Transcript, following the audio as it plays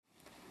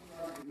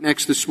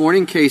Next this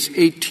morning, Case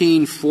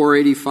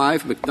 18-485,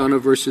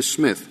 McDonough v.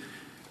 Smith.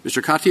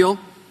 Mr. Katyal.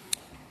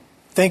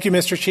 Thank you,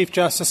 Mr. Chief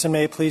Justice, and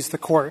may it please the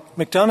Court.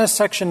 McDonough's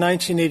Section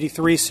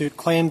 1983 suit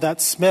claimed that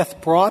Smith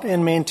brought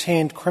and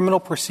maintained criminal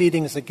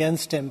proceedings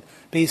against him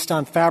based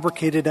on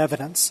fabricated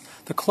evidence.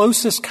 The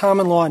closest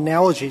common law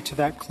analogy to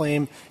that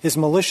claim is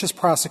malicious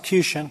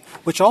prosecution,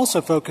 which also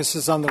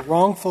focuses on the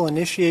wrongful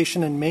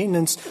initiation and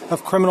maintenance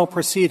of criminal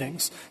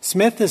proceedings.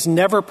 Smith has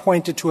never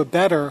pointed to a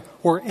better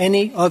or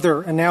any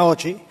other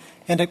analogy.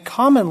 And at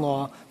common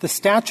law, the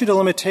statute of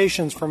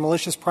limitations for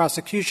malicious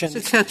prosecution.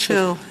 Mr.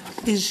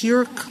 Katyal, is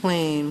your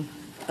claim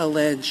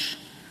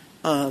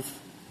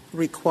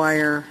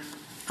require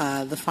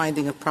the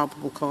finding of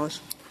probable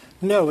cause?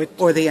 No.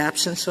 Or the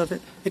absence of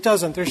it? It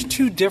doesn't. There's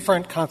two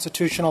different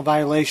constitutional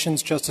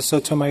violations, Justice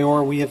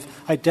Sotomayor, we have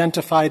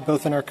identified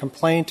both in our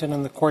complaint and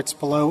in the courts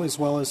below as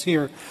well as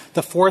here.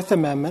 The Fourth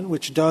Amendment,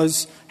 which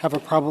does have a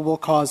probable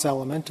cause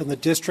element, and the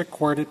district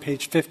court at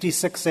page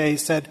 56A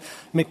said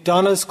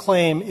McDonough's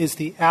claim is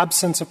the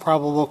absence of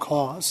probable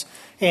cause.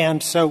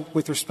 And so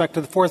with respect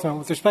to the Fourth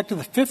Amendment, with respect to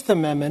the Fifth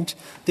Amendment,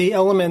 the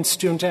elements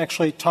don't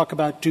actually talk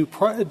about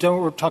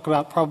don't talk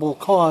about probable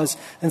cause.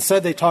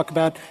 Instead, they talk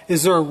about,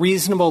 is there a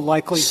reasonable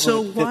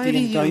likelihood that the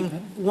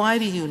indictment. Why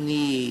do you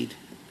need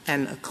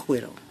an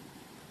acquittal?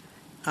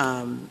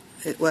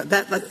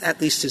 That at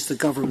least is the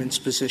government's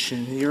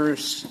position.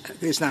 Yours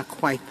is not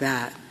quite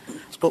that.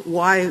 But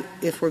why,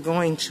 if we're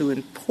going to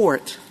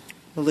import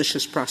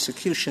malicious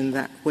prosecution,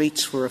 that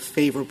waits for a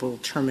favorable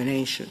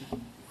termination?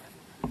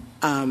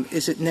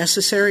 Is it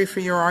necessary for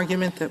your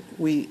argument that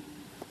we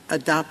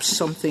adopt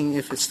something,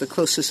 if it's the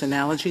closest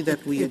analogy,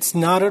 that we... It's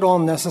not at all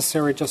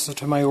necessary, Justice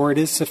Sotomayor. It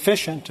is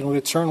sufficient, and we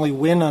would certainly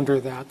win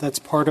under that. That's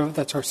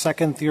our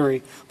second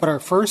theory. But our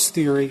first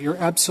theory, you're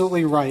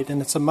absolutely right,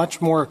 and it's a much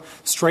more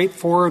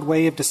straightforward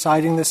way of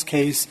deciding this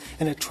case,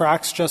 and it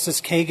tracks Justice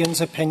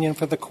Kagan's opinion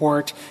for the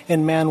court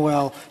in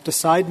Manuel.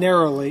 Decide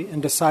narrowly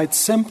and decide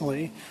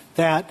simply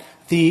that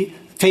the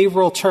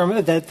favorable term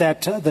that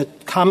the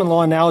common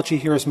law analogy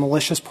here is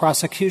malicious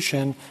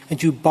prosecution,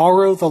 and you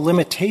borrow the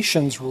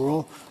limitations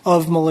rule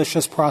of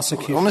malicious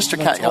prosecution. Well, Mr.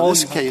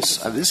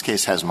 Katyal, this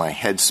case has my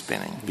head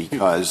spinning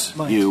because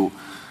you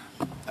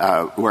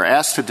were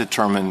asked to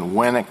determine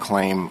when a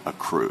claim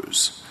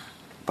accrues,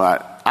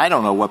 but I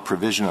don't know what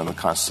provision of the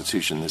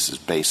Constitution this is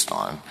based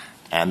on,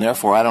 and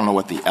therefore I don't know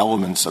what the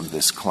elements of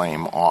this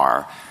claim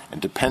are.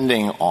 And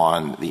depending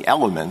on the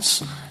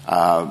elements,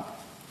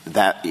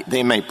 that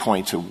they may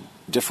point to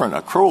different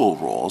accrual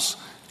rules,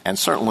 and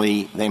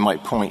certainly they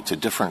might point to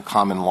different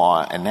common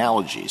law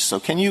analogies. So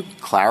can you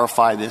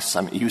clarify this?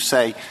 I mean, you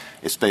say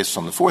it's based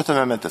on the Fourth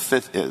Amendment,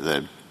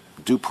 the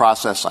due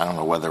process. I don't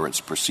know whether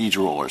it's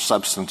procedural or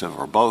substantive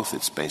or both.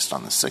 It's based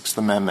on the Sixth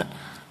Amendment.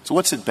 So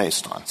what's it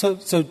based on?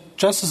 So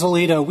Justice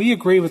Alito, we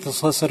agree with the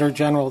Solicitor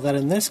General that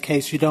in this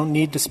case you don't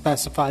need to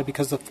specify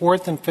because the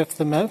Fourth and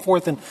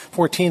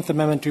 14th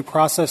Amendment due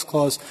process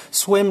clause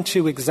swim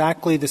to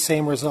exactly the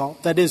same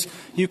result. That is,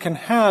 you can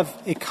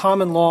have a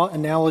common law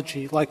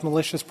analogy like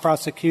malicious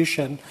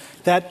prosecution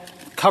that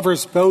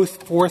covers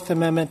both Fourth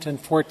Amendment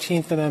and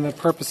 14th Amendment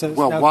purposes.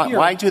 Well,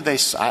 why do they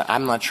 –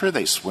 I'm not sure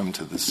they swim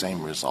to the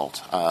same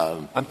result.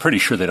 I'm pretty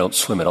sure they don't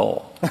swim at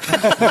all.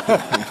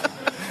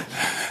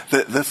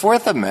 The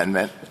Fourth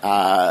Amendment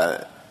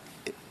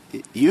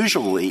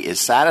usually is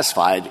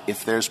satisfied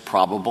if there's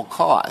probable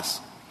cause.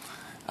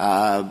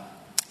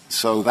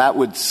 So that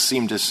would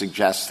seem to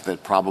suggest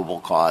that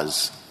probable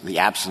cause, the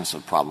absence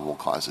of probable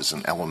cause, is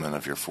an element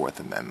of your Fourth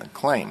Amendment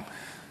claim.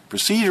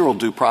 Procedural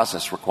due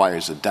process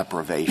requires a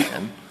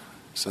deprivation,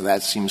 so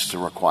that seems to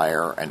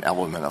require an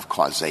element of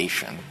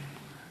causation.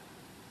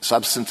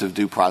 Substantive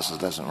due process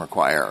doesn't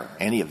require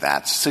any of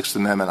that. Sixth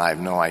Amendment, I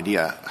have no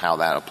idea how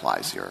that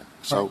applies here.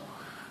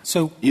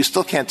 So you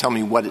still can't tell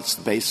me what it's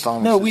based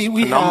on? No, we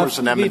numbers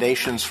and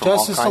emanations from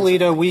Justice all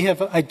kinds Alito, we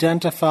have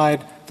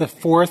identified the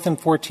Fourth and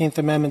 14th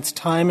Amendments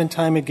time and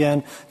time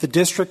again. The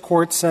district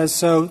court says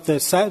so. The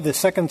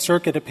Second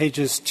Circuit at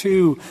pages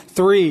 2,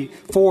 3,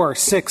 4,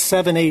 6,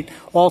 7, 8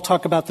 all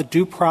talk about the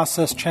due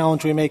process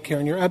challenge we make here.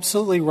 And you're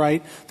absolutely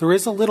right. There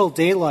is a little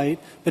daylight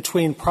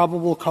between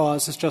probable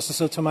cause, as Justice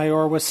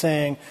Sotomayor was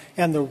saying,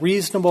 and the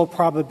reasonable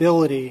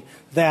probability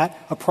that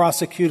a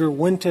prosecutor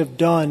wouldn't have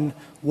done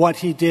what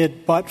he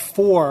did but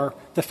for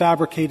the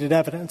fabricated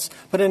evidence.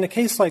 But in a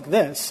case like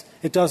this,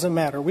 it doesn't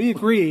matter. We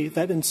agree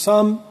that in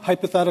some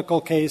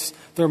hypothetical case,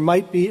 there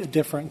might be a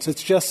difference.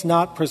 It's just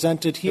not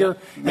presented here.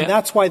 And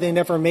that's why they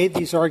never made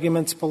these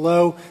arguments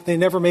below. They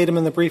never made them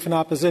in the brief in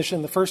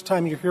opposition. The first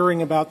time you're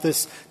hearing about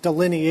this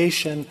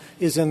delineation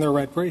is in their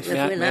red brief. If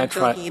we're not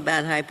talking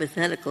about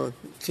hypothetical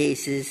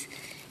cases,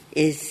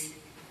 is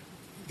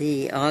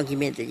the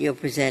argument that you're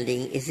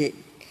presenting, is it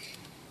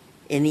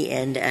in the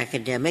end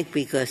academic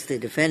because the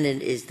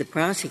defendant is the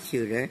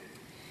prosecutor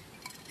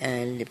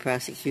and the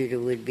prosecutor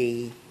would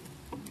be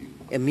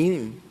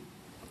immune?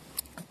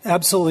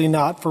 Absolutely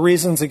not. For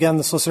reasons, again,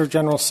 the Solicitor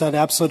General said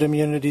absolute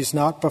immunity is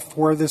not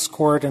before this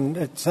Court and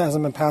it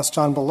hasn't been passed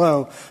on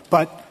below.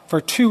 But For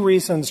two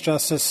reasons,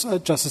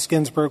 Justice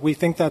Ginsburg, we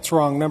think that's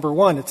wrong. Number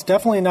one, it's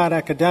definitely not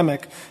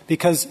academic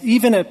because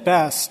even at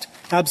best,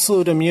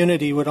 absolute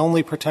immunity would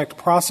only protect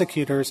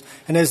prosecutors.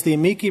 And as the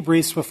amici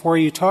briefs before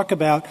you talk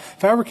about,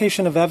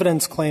 fabrication of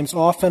evidence claims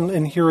often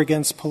adhere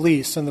against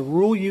police. And the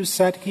rule you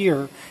set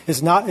here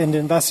is not, and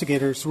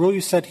investigators, the rule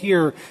you set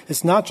here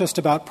is not just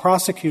about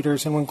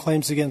prosecutors and when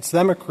claims against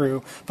them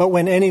accrue, but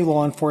when any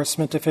law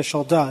enforcement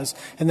official does.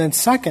 And then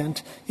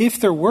second, if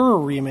there were a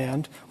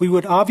remand, we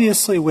would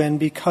obviously win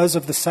because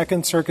of the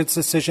Second Circuit's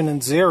decision in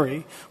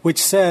Zeri,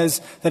 which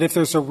says that if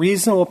there's a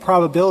reasonable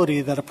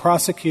probability that a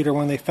prosecutor,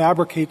 when they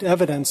fabricate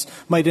evidence,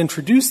 might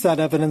introduce that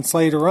evidence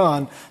later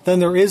on, then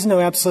there is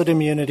no absolute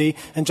immunity.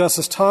 And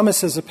Justice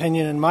Thomas's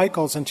opinion in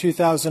Michaels in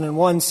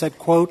 2001 said,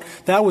 quote,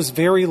 that was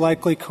very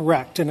likely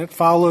correct. And it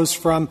follows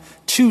from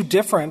two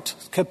different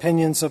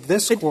opinions of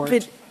this court.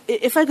 But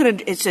if I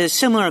could, it's a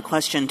similar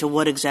question to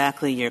what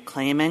exactly you're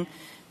claiming,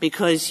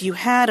 because you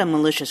had a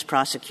malicious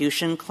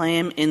prosecution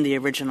claim in the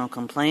original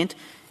complaint,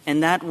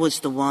 and that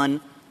was the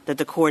one that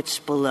the courts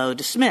below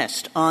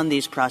dismissed on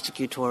these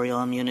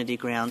prosecutorial immunity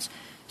grounds.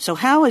 So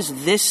how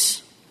is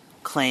this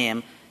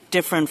claim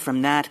different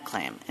from that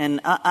claim? And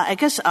I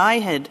guess I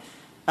had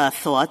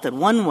thought that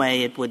one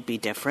way it would be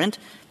different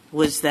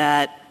was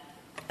that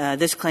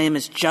this claim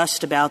is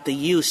just about the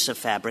use of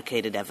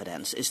fabricated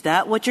evidence. Is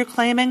that what you're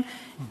claiming?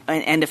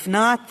 And if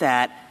not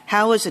that,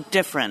 how is it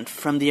different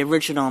from the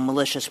original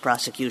malicious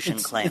prosecution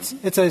claim? It's,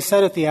 as I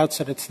said at the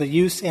outset, it's the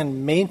use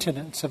and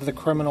maintenance of the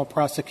criminal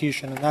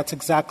prosecution, and that's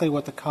exactly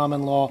what the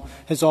common law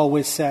has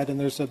always said. And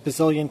there's a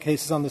bazillion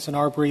cases on this in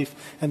our brief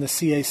and the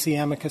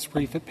CAC amicus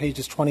brief at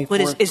pages 24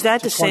 But is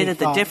that to say 25.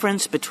 that the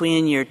difference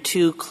between your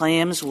two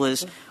claims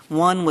was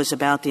one was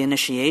about the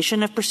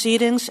initiation of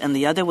proceedings and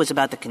the other was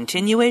about the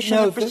continuation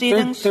of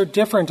proceedings? They're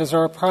different. As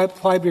our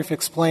reply brief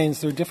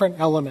explains, they're different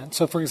elements.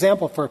 So, for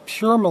example, for a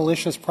pure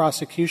malicious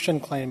prosecution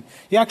claim,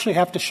 you actually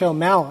have to show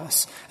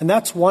malice. And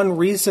that's one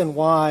reason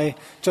why,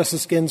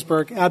 Justice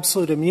Ginsburg,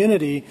 absolute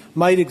immunity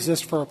might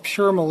exist for a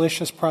pure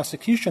malicious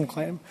prosecution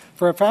claim.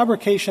 For a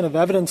fabrication of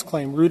evidence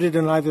claim rooted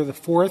in either the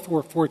Fourth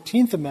or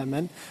 14th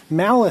Amendment,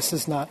 malice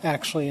is not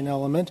actually an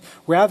element.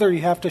 Rather,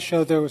 you have to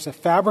show there was a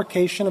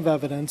fabrication of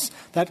evidence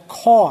that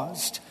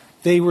caused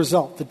the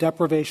result, the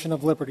deprivation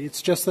of liberty.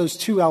 It's just those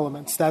two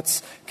elements.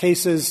 That's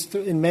cases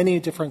in many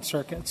different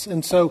circuits.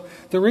 And so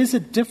there is a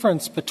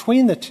difference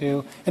between the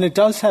two, and it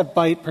does have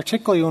bite,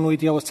 particularly when we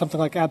deal with something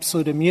like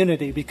absolute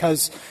immunity,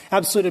 because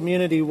absolute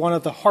immunity, one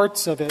of the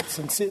hearts of it,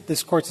 since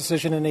this Court's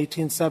decision in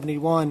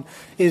 1871,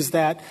 is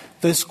that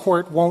this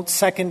Court won't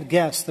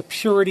second-guess the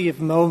purity of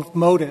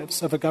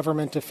motives of a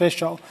government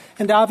official.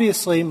 And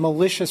obviously,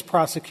 malicious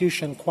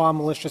prosecution, qua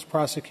malicious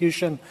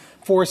prosecution,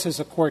 forces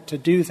a court to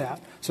do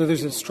that. So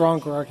there's a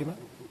stronger argument.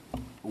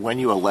 When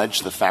you allege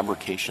the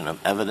fabrication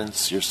of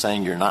evidence, you're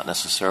saying you're not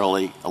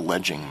necessarily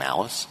alleging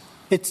malice?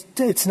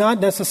 It's not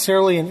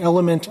necessarily an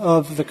element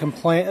of the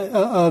complaint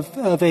of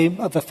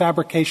a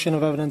fabrication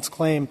of evidence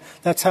claim.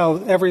 That's how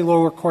every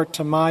lower court,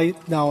 to my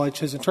knowledge,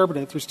 has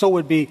interpreted it. There still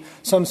would be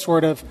some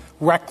sort of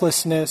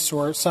recklessness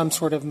or some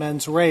sort of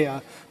mens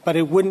rea, but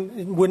it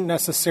wouldn't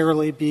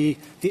necessarily be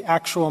the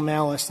actual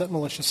malice that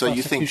malicious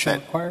prosecution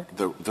required.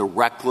 So you think that the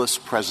reckless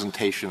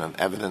presentation of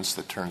evidence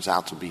that turns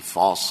out to be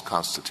false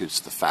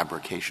constitutes the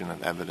fabrication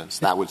of evidence?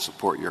 That would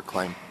support your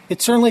claim?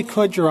 It certainly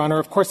could, Your Honor.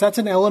 Of course, that's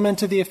an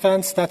element of the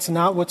offense. That's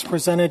not what's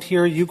presented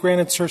here. You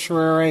granted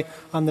certiorari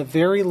on the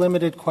very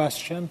limited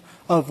question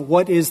of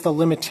what is the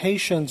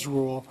limitations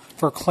rule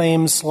for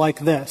claims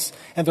like this.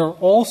 And there are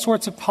all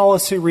sorts of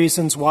policy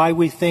reasons why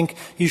we think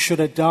you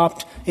should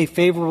adopt a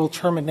favorable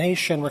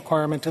termination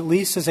requirement, at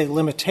least as a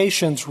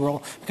limitations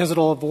rule, because it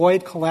will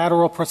avoid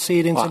collateral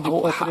proceedings and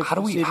duplicative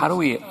proceedings. How do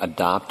we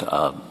adopt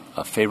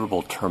a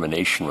favorable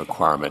termination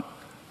requirement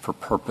for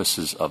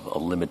purposes of a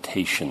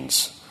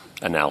limitations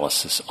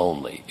analysis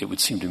only? It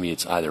would seem to me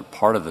it's either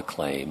part of the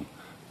claim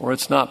or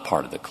it's not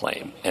part of the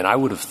claim. And I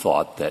would have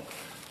thought that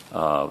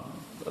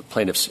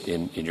plaintiffs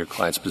in your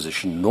client's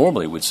position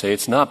normally would say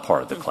it's not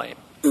part of the claim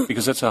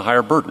because it's a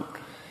higher burden.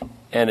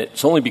 And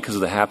it's only because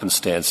of the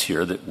happenstance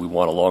here that we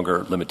want a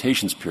longer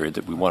limitations period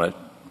that we want to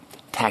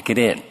tack it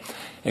in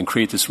and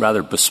create this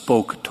rather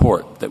bespoke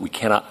tort that we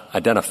cannot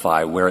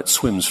identify where it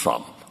swims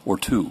from or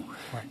to.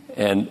 Right.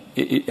 And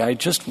I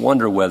just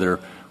wonder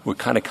whether we're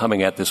kind of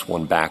coming at this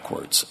one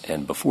backwards.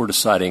 And before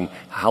deciding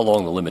how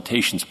long the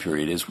limitations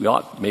period is, we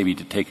ought maybe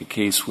to take a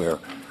case where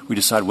we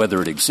decide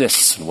whether it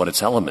exists and what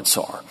its elements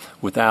are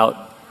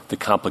without the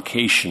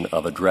complication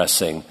of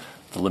addressing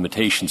the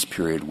limitations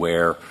period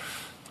where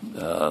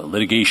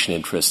litigation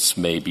interests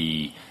may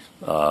be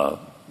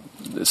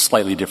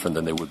slightly different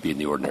than they would be in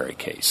the ordinary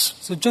case.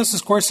 So,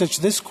 Justice Gorsuch,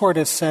 this Court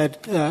has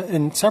said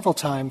in several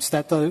times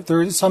that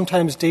there is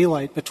sometimes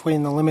daylight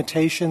between the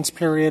limitations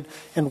period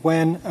and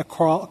when a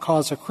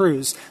cause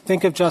accrues.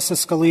 Think of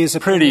Justice Scalia's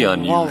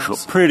opinion.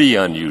 Pretty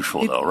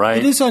unusual, though, right?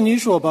 It is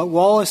unusual, but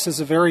Wallace is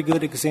a very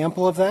good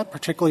example of that,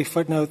 particularly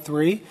footnote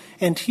 3.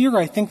 And here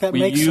I think that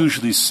makes sense. We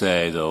usually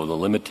say, though, the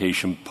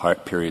limitation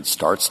period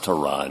starts to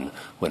run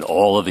when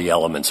all of the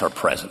elements are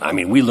present. I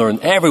mean,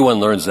 everyone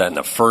learns that in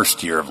the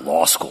first year of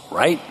law school,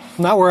 right?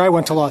 Not where I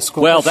went to law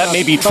school. Well, that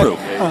may be true.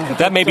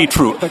 That may be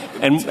true.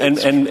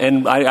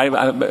 And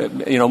I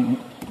you know,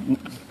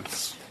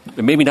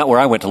 maybe not where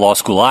I went to law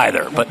school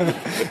either, but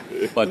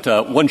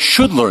one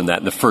should learn that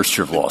in the first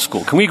year of law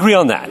school. Can we agree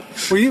on that?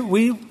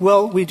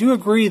 We do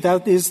agree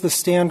that is the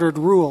standard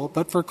rule,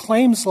 but for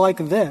claims like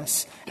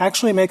this,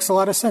 actually makes a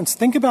lot of sense.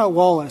 Think about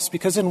Wallace,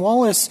 because in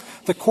Wallace,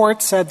 the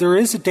Court said there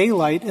is a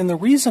daylight, and the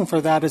reason for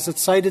that is it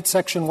cited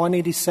Section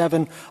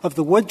 187 of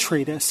the Wood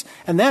Treatise,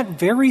 and that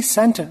very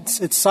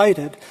sentence it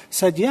cited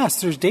said, yes,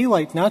 there's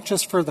daylight not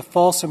just for the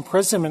false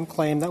imprisonment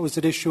claim that was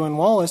at issue in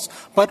Wallace,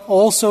 but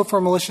also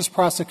for malicious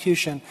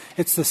prosecution.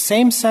 It's the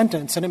same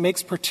sentence, and it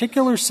makes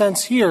particular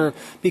sense here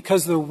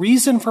because the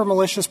reason for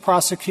malicious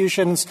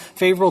prosecution's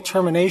favorable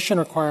termination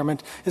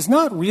requirement is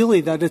not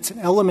really that it's an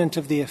element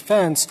of the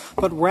offense,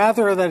 but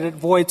rather that it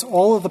voids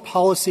all of the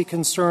policy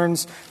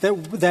concerns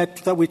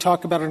that we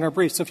talk about in our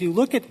brief. So if you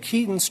look at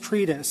Keaton's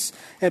treatise,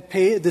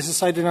 this is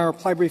cited in our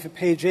reply brief at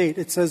page 8,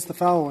 it says the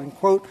following,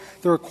 quote,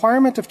 "The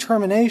requirement of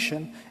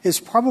termination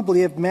is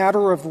probably a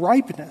matter of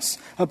ripeness,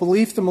 a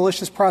belief the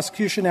malicious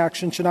prosecution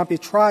action should not be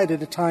tried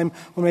at a time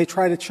when they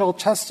try to chill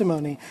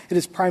testimony. It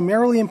is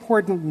primarily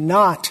important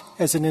not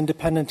as an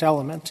independent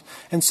element."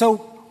 And so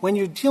when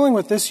you're dealing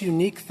with this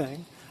unique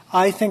thing,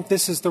 I think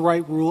this is the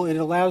right rule. It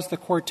allows the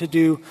Court to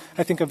do,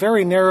 I think, a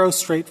very narrow,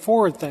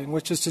 straightforward thing,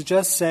 which is to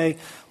just say,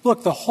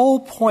 look, the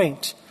whole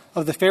point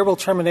of the favorable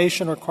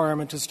termination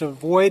requirement is to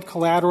avoid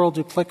collateral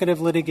duplicative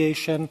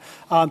litigation,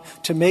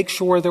 to make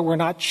sure that we're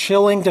not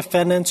chilling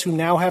defendants who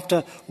now have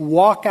to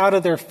walk out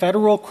of their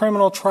federal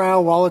criminal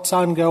trial while it's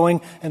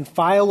ongoing and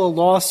file a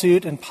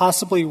lawsuit and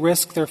possibly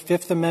risk their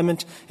Fifth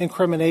Amendment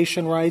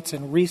incrimination rights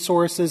and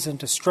resources and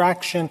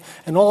distraction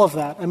and all of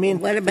that. I mean,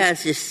 what about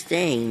just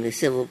staying the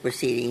civil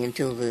proceeding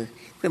until the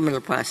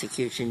criminal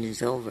prosecution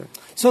is over?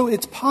 So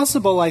it's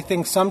possible, I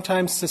think,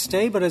 sometimes to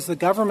stay, but as the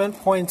government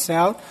points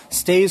out,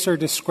 stays are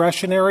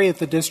discretionary at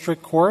the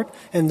district court,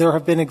 and there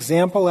have been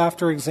example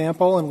after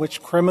example in which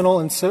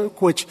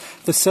which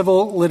the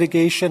civil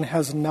litigation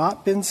has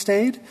not been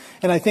stayed.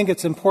 And I think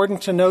it's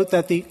important to note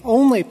that the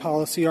only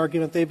policy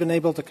argument they've been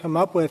able to come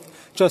up with,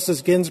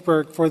 Justice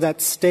Ginsburg, for that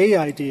stay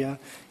idea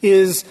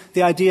is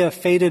the idea of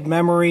faded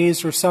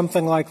memories or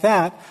something like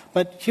that.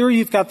 But here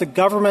you've got the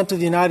government of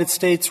the United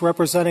States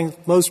representing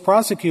most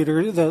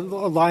prosecutors, the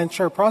lion's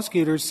share of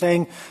prosecutors,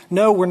 saying,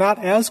 no, we're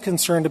not as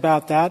concerned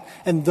about that,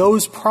 and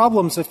those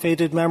problems of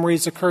faded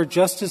memories occur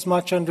just as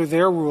much under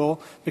their rule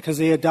because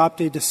they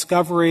adopt a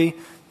discovery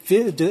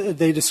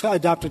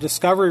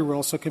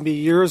rule, so it can be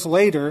years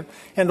later.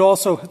 And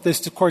also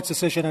this Court's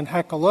decision in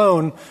Heck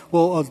alone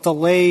will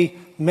delay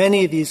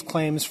many of these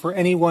claims for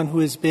anyone who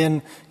has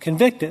been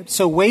convicted.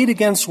 So weighed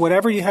against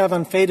whatever you have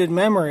on faded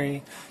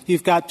memory,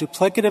 you've got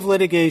duplicative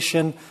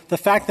litigation, the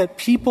fact that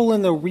people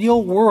in the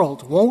real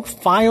world won't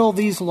file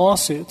these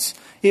lawsuits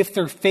if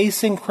they're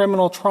facing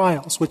criminal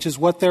trials, which is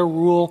what their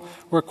rule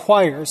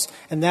requires,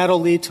 and that'll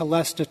lead to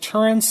less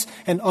deterrence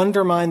and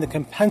undermine the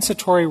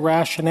compensatory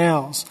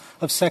rationales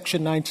of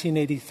Section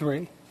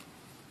 1983.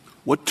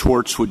 What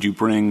torts would you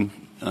bring,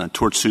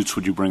 tort suits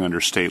would you bring under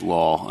state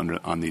law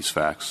on these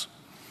facts?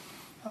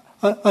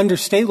 Under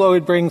state law, it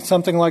would bring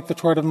something like the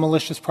tort of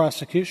malicious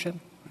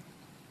prosecution.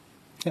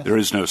 Yes. There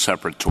is no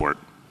separate tort.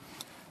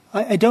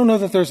 I don't know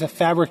that there's a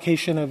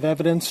fabrication of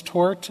evidence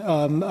tort.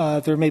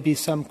 There may be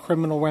some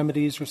criminal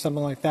remedies or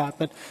something like that.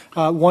 But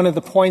one of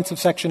the points of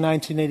Section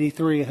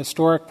 1983, a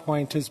historic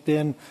point, has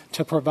been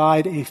to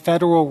provide a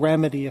federal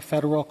remedy, a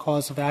federal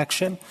cause of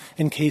action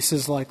in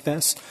cases like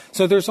this.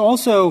 So there's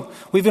also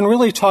 – we've been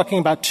really talking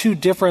about two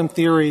different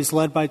theories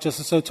led by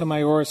Justice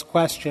Sotomayor's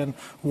question.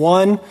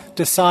 One,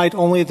 decide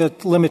only the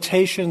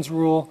limitations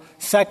rule.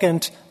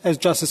 Second, as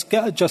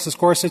Justice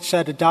Gorsuch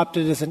said,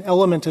 adopted as an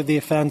element of the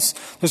offense.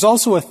 There's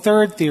also a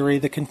third theory,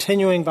 the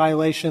continuing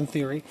violation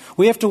theory.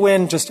 We have to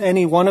win just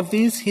any one of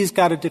these. He's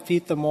got to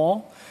defeat them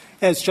all.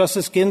 As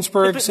Justice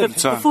Ginsburg said —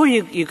 Before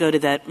you go to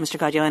that, Mr.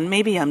 Katyal, and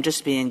maybe I'm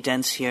just being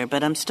dense here,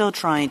 but I'm still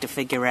trying to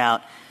figure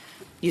out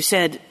 — you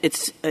said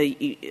it's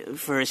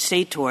for a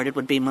state tort, it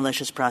would be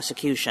malicious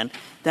prosecution.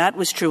 That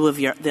was true of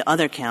the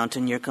other count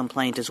in your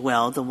complaint as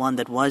well, the one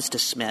that was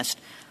dismissed.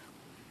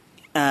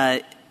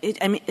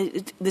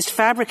 This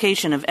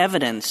fabrication of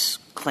evidence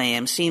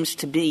claim seems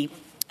to be,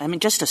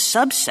 just a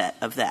subset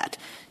of that.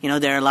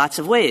 There are lots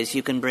of ways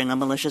you can bring a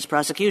malicious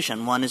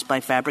prosecution. One is by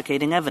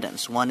fabricating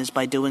evidence. One is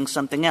by doing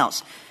something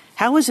else.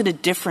 How is it a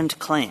different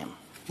claim?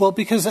 Well,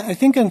 because I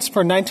think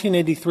for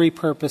 1983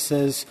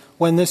 purposes,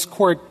 when this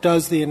court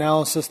does the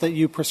analysis that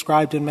you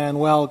prescribed in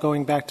Manuel,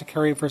 going back to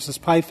Kerry versus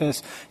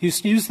Pifus, you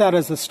use that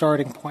as the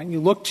starting point. You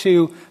look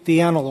to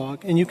the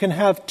analog, and you can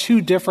have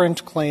two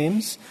different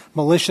claims,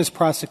 malicious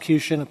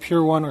prosecution, a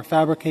pure one, or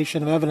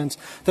fabrication of evidence,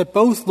 that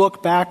both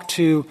look back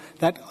to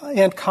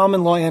that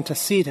common law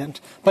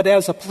antecedent, but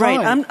as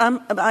applied.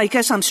 Right. I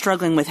guess I'm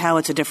struggling with how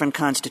it's a different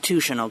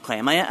constitutional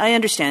claim. I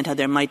understand how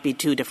there might be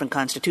two different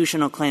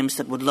constitutional claims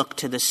that would look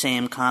to the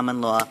same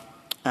common law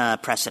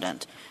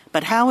precedent.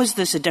 But how is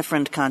this a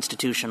different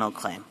constitutional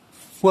claim?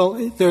 Well,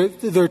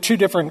 there are two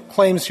different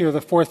claims here,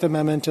 the Fourth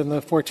Amendment and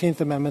the 14th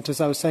Amendment,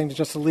 as I was saying to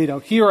Justice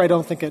Alito. Here, I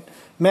don't think it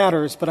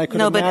matters, but I could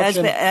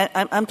imagine. No,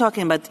 but I'm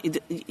talking about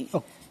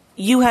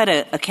you had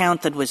a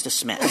count that was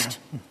dismissed.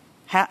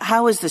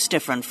 How is this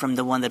different from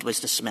the one that was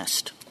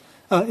dismissed?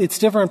 It's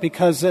different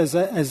because, as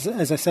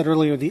I said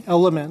earlier, the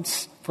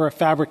elements for a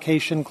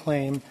fabrication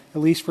claim, at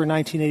least for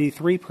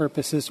 1983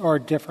 purposes, are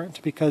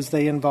different because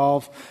they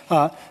involve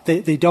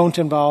they don't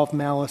involve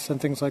malice and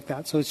things like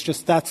that. So it's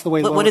just that's the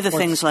way. But what are the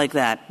things like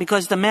that?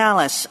 Because the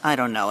malice, I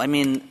don't know. I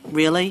mean,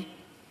 really?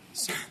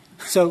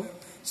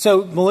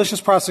 So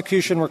malicious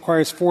prosecution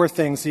requires four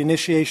things: the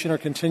initiation or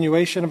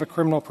continuation of a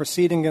criminal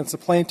proceeding against the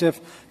plaintiff,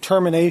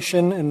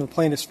 termination in the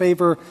plaintiff's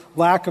favor,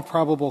 lack of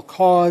probable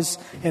cause,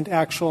 and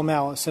actual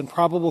malice. And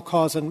probable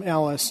cause and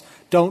malice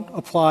don't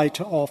apply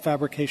to all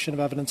fabrication of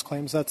evidence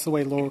claims. That's the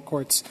way lower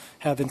courts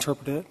have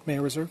interpreted it. May I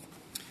reserve?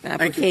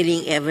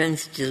 Fabricating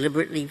evidence,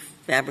 deliberately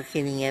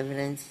fabricating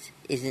evidence,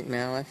 isn't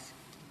malice?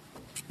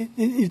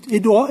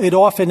 It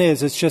often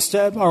is. It's just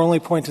our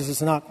only point is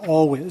it's not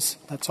always.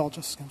 That's all,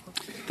 Justice Ginsburg.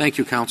 Thank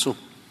you, counsel.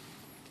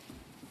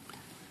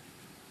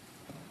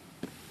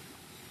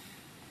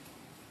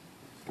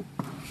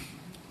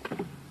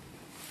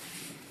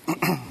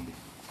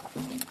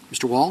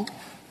 Mr. Wall?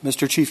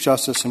 Mr. Chief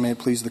Justice, and may it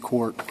please the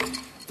Court,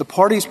 the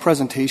parties'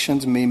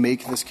 presentations may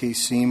make this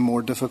case seem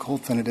more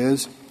difficult than it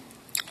is.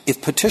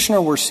 If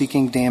petitioner were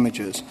seeking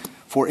damages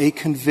for a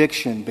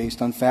conviction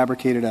based on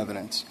fabricated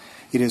evidence,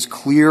 it is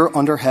clear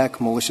under Heck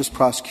malicious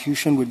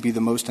prosecution would be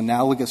the most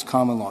analogous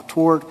common law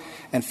tort,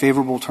 and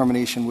favorable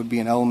termination would be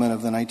an element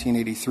of the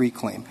 1983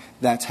 claim.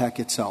 That's Heck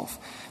itself.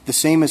 The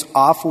same is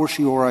a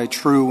fortiori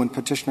true when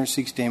petitioner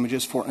seeks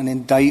damages for an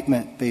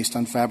indictment based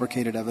on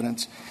fabricated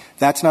evidence.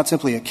 That's not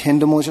simply akin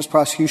to malicious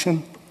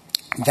prosecution.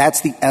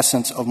 That's the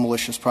essence of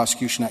malicious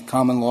prosecution at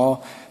common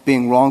law,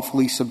 being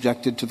wrongfully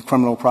subjected to the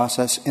criminal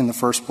process in the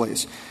first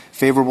place.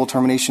 Favorable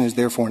termination is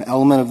therefore an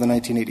element of the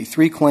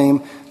 1983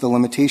 claim. The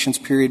limitations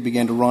period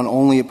began to run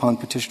only upon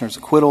petitioner's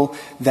acquittal.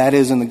 That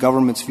is, in the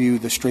government's view,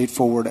 the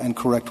straightforward and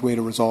correct way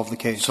to resolve the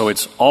case. So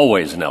it's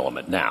always an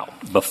element now.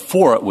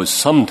 Before it was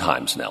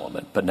sometimes an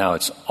element, but now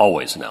it's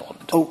always an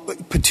element. Oh,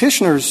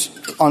 petitioners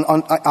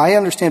I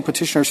understand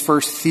petitioner's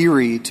first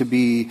theory to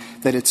be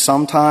that it's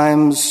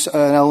sometimes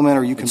an element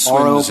or you can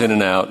borrow. Swims in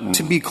and out.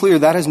 To be clear,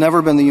 that has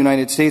never been the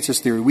United States'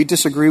 theory. We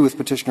disagree with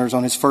petitioners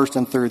on his first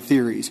and third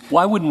theories.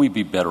 Why wouldn't we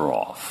be better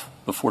off,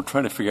 before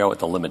trying to figure out what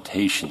the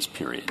limitations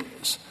period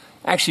is,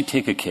 actually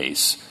take a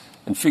case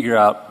and figure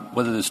out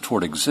whether this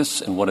tort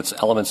exists and what its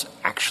elements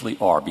actually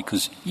are?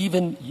 Because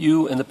even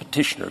you and the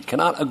petitioner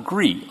cannot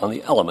agree on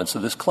the elements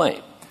of this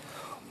claim.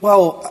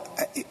 Well,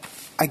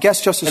 I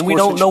guess, Justice And we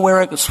don't know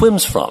where it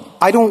swims from.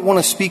 I don't want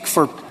to speak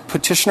for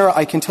petitioner.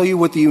 I can tell you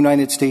what the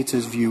United States'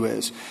 view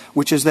is,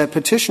 which is that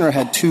petitioner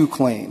had two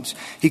claims.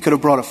 He could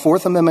have brought a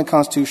Fourth Amendment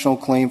constitutional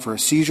claim for a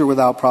seizure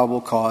without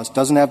probable cause.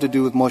 Doesn't have to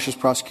do with malicious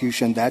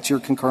prosecution. That's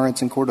your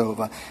concurrence in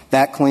Cordova.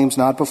 That claim's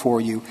not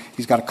before you.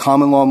 He's got a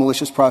common law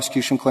malicious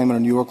prosecution claim under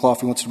New York law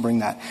if he wants to bring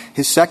that.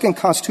 His second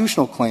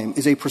constitutional claim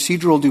is a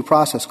procedural due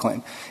process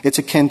claim. It's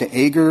akin to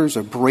Agers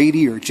or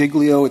Brady or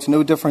Giglio. It's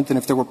no different than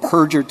if there were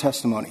perjured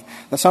testimony.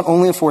 That's not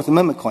only a Fourth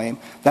Amendment claim.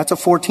 That's a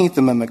 14th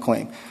Amendment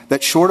claim.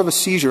 That short of a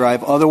seizure,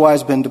 I've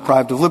otherwise been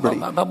deprived of liberty.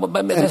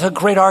 But there's a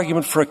great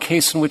argument for a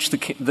case in which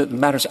the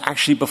matter's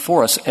actually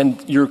before us,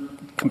 and your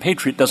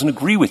compatriot doesn't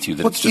agree with you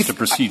that it's just a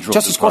procedural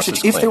Justice due process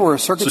Gorsuch, claim. if there were a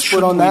circuit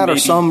split on that or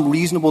some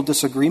reasonable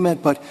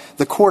disagreement, but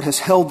the Court has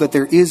held that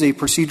there is a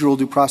procedural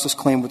due process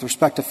claim with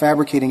respect to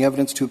fabricating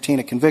evidence to obtain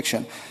a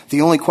conviction.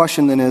 The only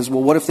question then is,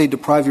 well, what if they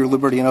deprive your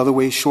liberty in other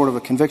ways short of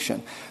a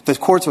conviction? The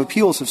courts of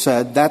appeals have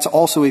said that's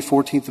also a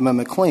 14th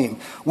Amendment claim.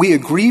 We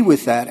agree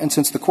with that, and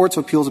since the courts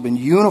of appeals have been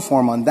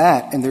uniform on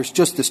that, and there's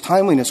just this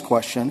timeliness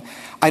question,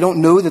 I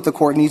don't know that the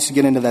Court needs to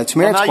get into that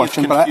merits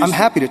question, but I'm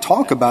happy to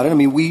talk about it. I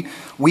mean,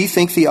 we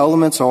think the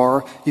elements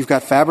are you've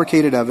got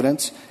fabricated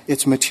evidence,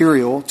 it's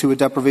material to a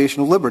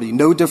deprivation of liberty,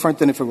 no different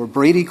than if it were a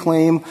Brady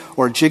claim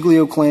or a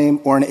Giglio claim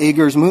or an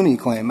Agers-Mooney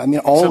claim. I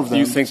mean, all of them.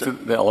 You think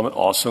that the element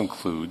also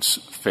includes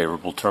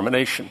favorable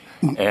termination,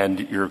 and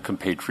your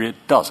compatriot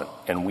doesn't,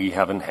 and we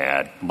haven't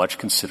had much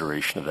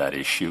consideration of that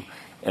issue.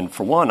 And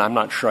for one, I'm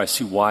not sure I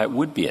see why it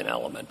would be an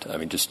element. I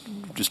mean, just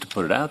to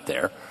put it out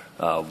there,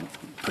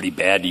 pretty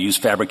bad to use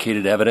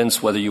fabricated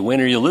evidence whether you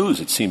win or you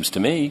lose, it seems to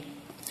me.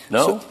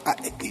 No?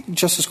 So,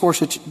 Justice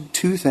Gorsuch,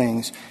 two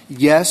things.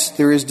 Yes,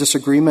 there is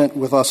disagreement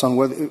with us on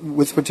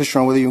with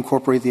petitioner on whether you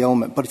incorporate the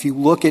element. But if you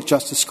look at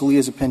Justice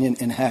Scalia's opinion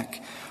in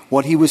Heck,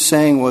 What he was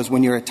saying was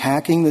when you're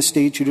attacking the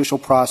state judicial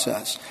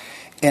process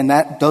and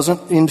that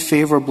doesn't end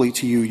favorably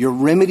to you, your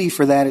remedy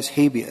for that is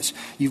habeas.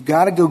 You've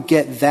got to go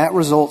get that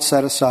result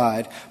set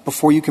aside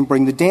before you can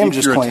bring the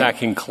damages claim. You're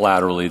attacking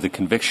collaterally the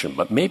conviction,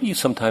 but maybe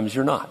sometimes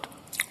you're not.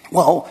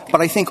 Well,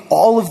 but I think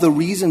all of the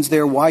reasons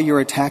there why you're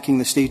attacking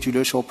the state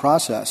judicial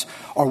process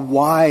are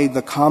why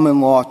the common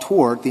law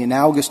tort, the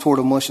analogous tort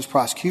of malicious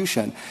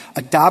prosecution,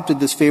 adopted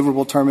this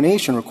favorable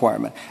termination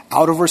requirement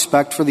out of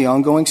respect for the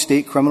ongoing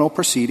state criminal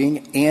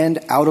proceeding and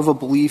out of a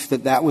belief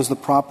that that was the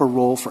proper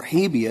role for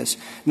habeas,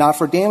 not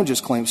for damages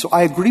claims. So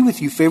I agree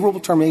with you. Favorable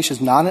termination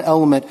is not an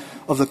element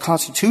of the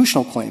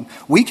constitutional claim.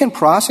 We can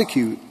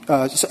prosecute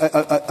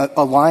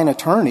a lying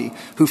attorney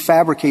who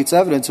fabricates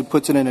evidence and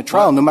puts it in a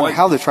trial, no matter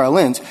how the trial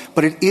ends,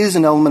 but it is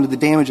an element of the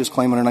damages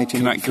claim under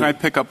 1983. Can I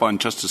pick up on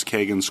Justice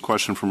Kagan's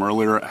question from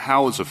earlier?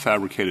 How is a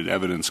fabricated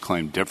evidence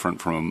claim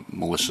different from a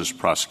malicious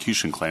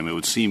prosecution claim? It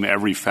would seem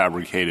every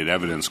fabricated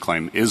evidence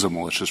claim is a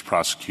malicious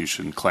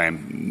prosecution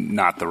claim,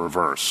 not the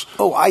reverse.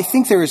 Oh, I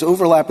think there is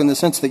overlap in the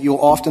sense that you'll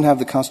often have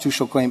the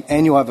constitutional claim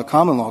and you'll have the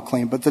common law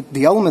claim, but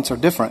the elements are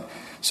different.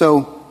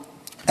 So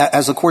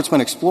as the Court's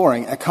been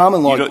exploring, a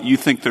common law — You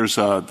think there's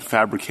a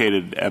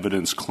fabricated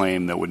evidence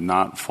claim that would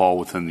not fall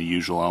within the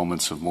usual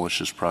elements of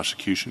malicious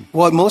prosecution?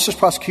 Well, at malicious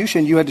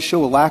prosecution, you had to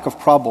show a lack of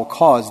probable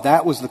cause.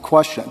 That was the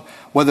question,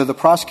 whether the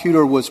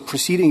prosecutor was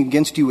proceeding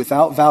against you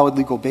without valid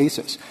legal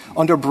basis.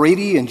 Under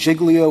Brady and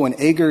Giglio and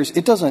Eggers,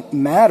 it doesn't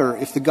matter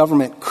if the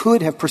government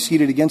could have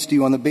proceeded against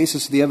you on the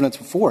basis of the evidence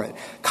before it.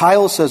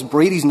 Kyle says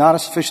Brady's not a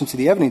sufficiency of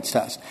the evidence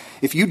test.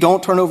 If you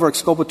don't turn over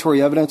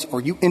exculpatory evidence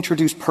or you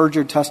introduce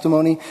perjured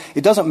testimony,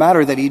 it doesn't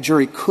matter that a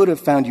jury could have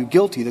found you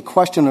guilty. The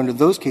question under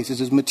those cases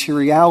is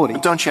materiality.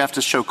 But don't you have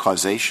to show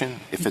causation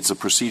if it's a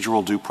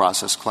procedural due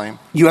process claim?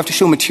 You have to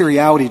show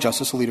materiality,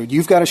 Justice Alito.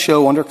 You've got to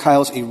show under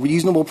Kyle's a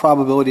reasonable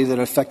probability that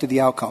it affected the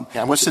outcome.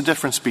 Yeah, what's the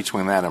difference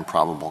between that and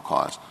probable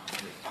cause?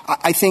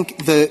 I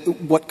think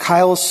what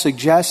Kyle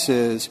suggests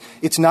is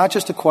it's not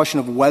just a question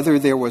of whether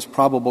there was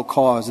probable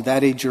cause,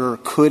 that a juror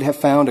could have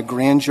found a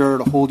grand juror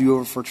to hold you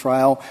over for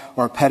trial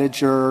or a pettit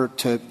juror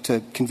to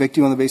convict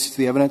you on the basis of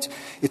the evidence.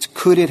 It's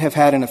could it have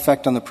had an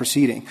effect on the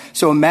proceeding.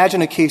 So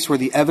imagine a case where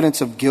the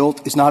evidence of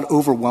guilt is not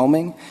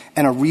overwhelming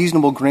and a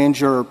reasonable grand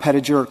juror or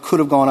pettit juror could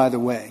have gone either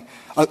way.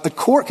 A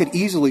court could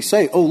easily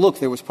say, oh, look,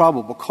 there was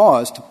probable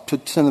cause to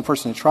send the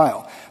person to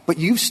trial. But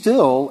you've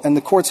still, and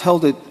the court's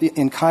held it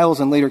in Kyle's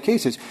and later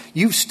cases,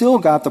 you've still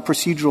got the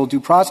procedural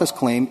due process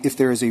claim if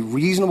there is a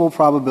reasonable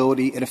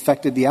probability it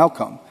affected the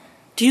outcome.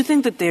 Do you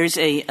think that there's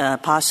a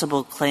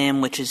possible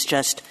claim which is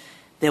just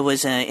there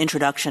was an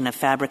introduction of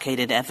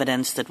fabricated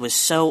evidence that was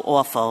so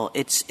awful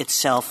it's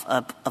itself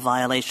a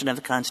violation of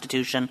the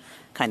Constitution?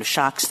 Kind of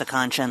shocks the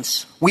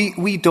conscience?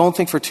 We don't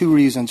think for two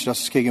reasons,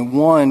 Justice Kagan.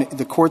 One,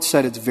 the Court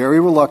said it's very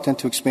reluctant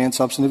to expand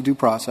substantive due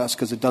process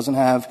because it doesn't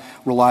have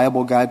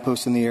reliable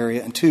guideposts in the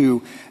area. And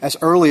two, as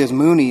early as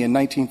Mooney in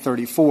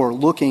 1934,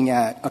 looking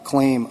at a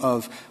claim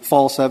of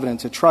false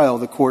evidence at trial,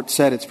 the Court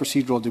said it's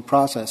procedural due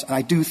process. And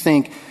I do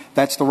think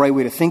that's the right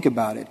way to think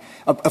about it.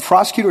 A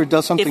prosecutor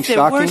does something shocking.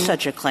 If there were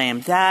such a claim,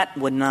 that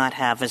would not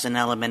have as an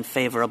element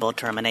favorable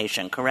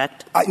termination,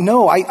 correct?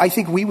 No, I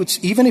think we would,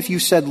 even if you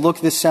said, look,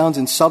 this sounds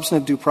in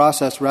substantive due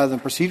process rather than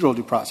procedural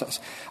due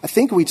process, I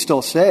think we'd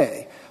still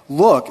say,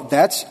 look,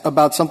 that's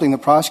about something the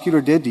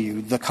prosecutor did to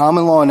you. The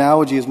common law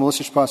analogy is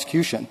malicious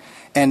prosecution.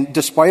 And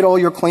despite all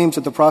your claims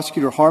that the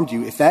prosecutor harmed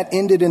you, if that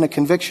ended in a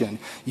conviction,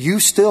 you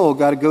still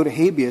got to go to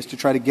habeas to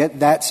try to get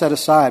that set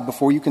aside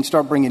before you can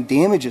start bringing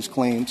damages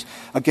claims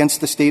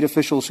against the state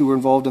officials who were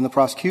involved in the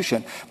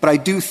prosecution. But I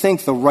do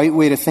think the right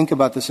way to think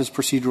about this is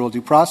procedural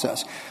due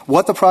process.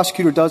 What the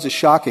prosecutor does is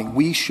shocking.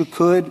 We should,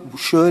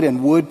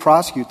 and would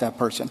prosecute that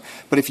person.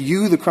 But if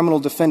you, the criminal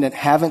defendant,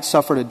 haven't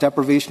suffered a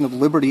deprivation of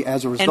liberty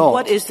as a result. And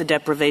what is the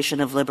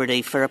deprivation of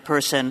liberty for a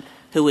person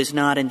who is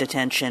not in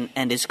detention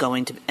and is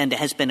going to and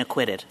has been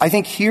acquitted? I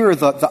think here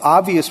the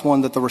obvious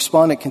one that the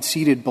respondent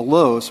conceded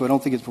below, so I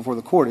don't think it's before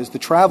the Court, is the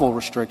travel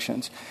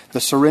restrictions, the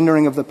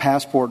surrendering of the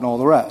passport and all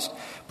the rest.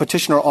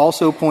 Petitioner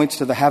also points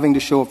to the having to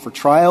show up for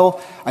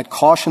trial. I'd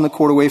caution the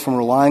Court away from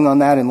relying on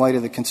that in light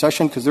of the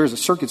concession, because there's a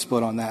circuit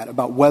split on that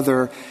about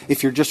whether,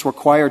 if you're just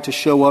required to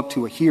show up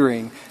to a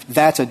hearing,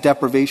 that's a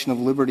deprivation of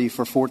liberty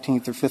for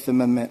 14th or Fifth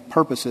Amendment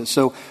purposes.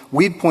 So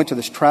we'd point to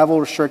this travel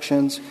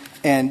restrictions,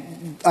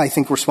 and I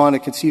think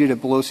respondent conceded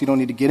it below, so you don't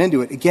need to get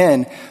into it.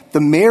 Again,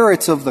 the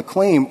merits of the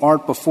claim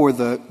aren't before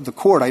the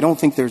Court. I don't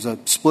think there's a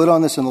split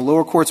on this in the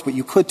lower courts, but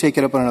you could take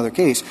it up on another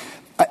case.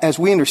 As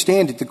we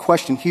understand it, the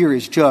question here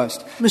is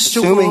just,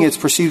 assuming it's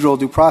procedural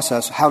due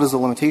process, how does the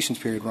limitations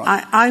period run?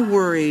 I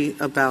worry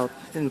about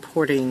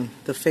importing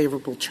the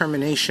favorable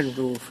termination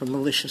rule for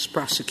malicious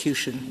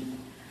prosecution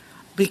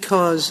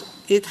because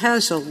it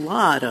has a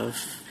lot of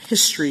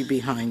history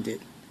behind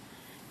it,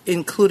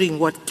 including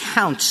what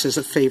counts as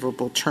a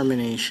favorable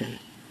termination.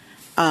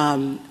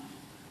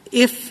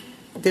 If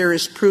there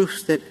is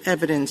proof that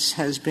evidence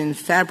has been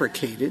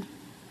fabricated,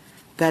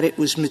 that it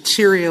was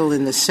material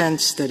in the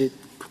sense that it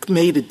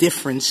made a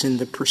difference in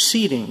the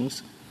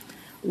proceedings,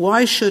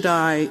 why should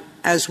I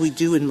as we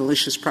do in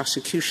malicious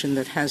prosecution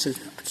that has a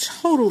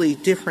totally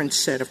different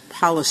set of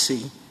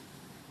policy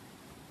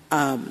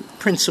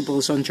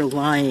principles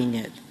underlying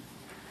it.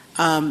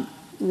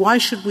 Why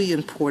should we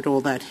import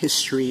all that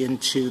history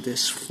into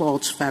this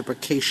false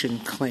fabrication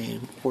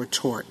claim or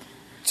tort?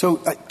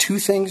 So two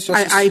things,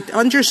 Justice. I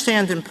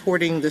understand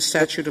importing the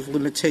statute of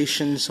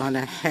limitations on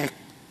a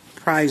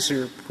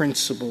Heck-Prizer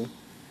principle.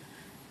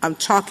 I'm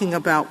talking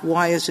about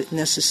why is it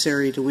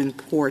necessary to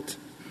import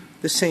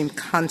the same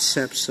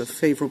concepts of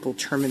favorable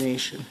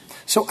termination?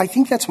 So I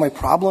think that's my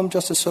problem,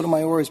 Justice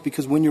Sotomayor, is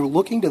because when you're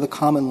looking to the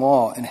common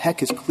law, and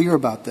Heck is clear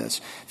about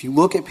this, if you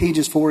look at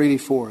pages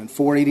 484 and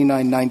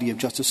 489-90 of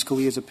Justice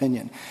Scalia's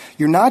opinion,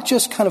 you're not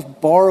just kind of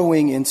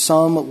borrowing in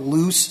some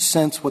loose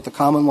sense what the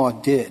common law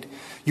did.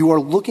 You are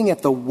looking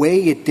at the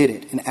way it did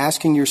it and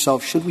asking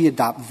yourself, should we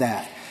adopt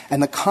that?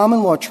 And the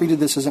common law treated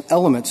this as an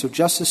element. So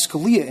Justice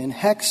Scalia in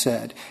Heck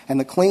said, and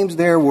the claims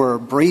there were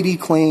Brady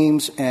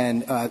claims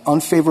and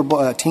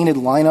unfavorable tainted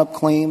lineup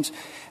claims.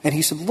 And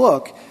he said,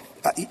 look,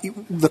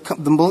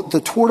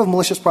 the tort of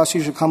malicious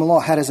prosecution of common law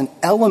had as an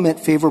element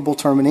favorable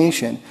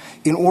termination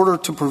in order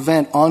to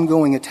prevent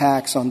ongoing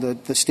attacks on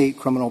the state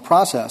criminal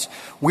process.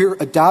 We're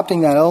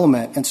adopting that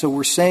element, and so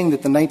we're saying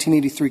that the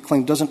 1983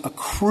 claim doesn't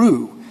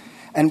accrue.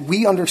 And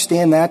we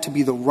understand that to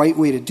be the right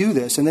way to do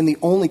this. And then the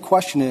only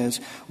question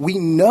is, we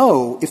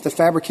know if the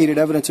fabricated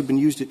evidence had been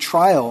used at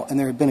trial and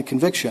there had been a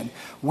conviction,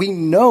 we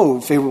know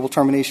favorable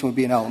termination would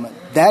be an element.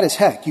 That is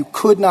Heck. You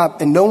could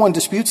not, and no one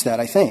disputes that,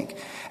 I think.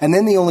 And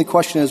then the only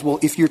question is, well,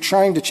 if you're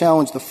trying to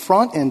challenge the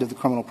front end of the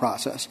criminal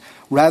process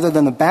rather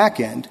than the back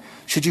end,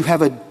 should you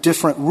have a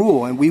different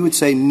rule? And we would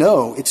say,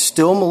 no, it's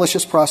still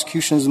malicious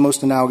prosecution is the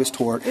most analogous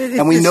tort.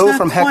 And we know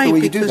from Heck the way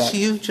you do that. Because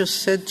you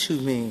just said to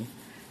me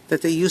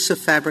that the use of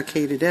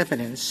fabricated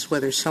evidence,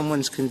 whether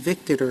someone's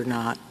convicted or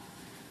not,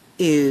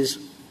 is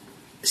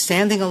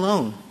standing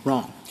alone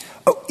wrong.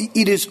 Oh,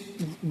 it is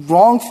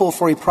wrongful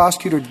for a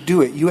prosecutor to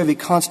do it. You have a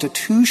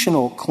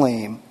constitutional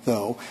claim,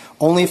 though,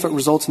 only if it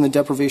results in the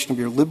deprivation of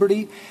your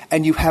liberty,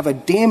 and you have a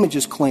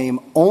damages claim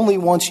only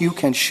once you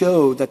can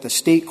show that the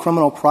state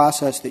criminal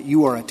process that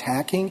you are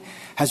attacking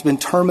has been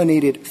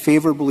terminated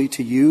favorably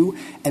to you,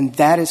 and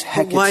that is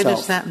Heck itself. Why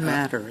does that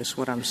matter, is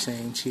what I'm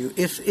saying to you.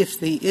 If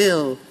the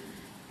ill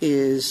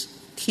is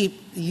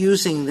keep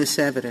using this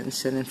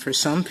evidence, and then for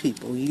some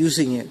people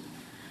using it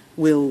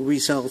will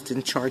result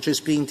in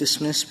charges being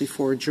dismissed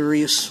before a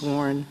jury is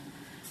sworn,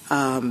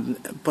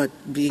 but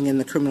being in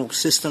the criminal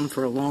system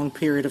for a long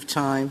period of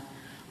time,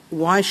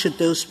 why should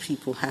those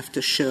people have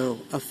to show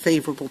a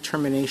favorable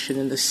termination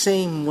in the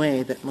same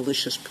way that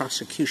malicious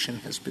prosecution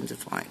has been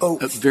defined?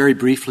 Very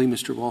briefly,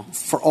 Mr. Wall.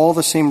 For all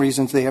the same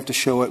reasons they have to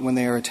show it when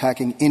they are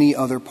attacking any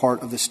other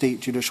part of the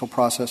state judicial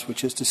process,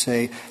 which is to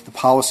say the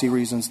policy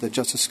reasons that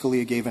Justice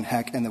Scalia gave in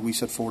Heck and that we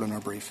set forward in our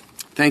brief.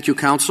 Thank you,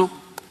 counsel.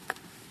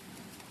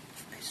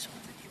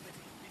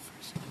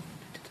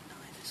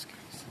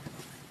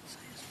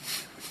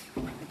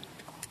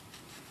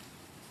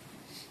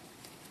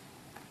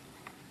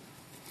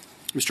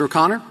 Mr.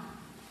 O'Connor.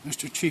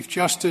 Mr. Chief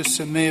Justice,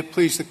 and may it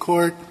please the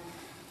Court,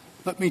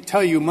 let me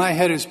tell you, my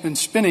head has been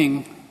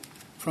spinning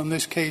from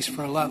this case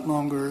for a lot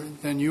longer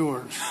than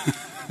yours.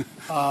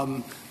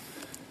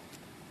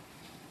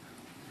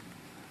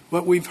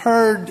 What we've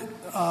heard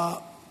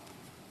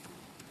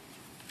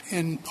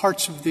in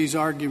parts of these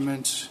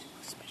arguments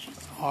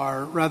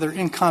are rather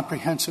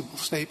incomprehensible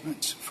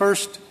statements.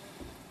 First,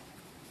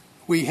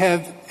 we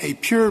have a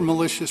pure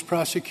malicious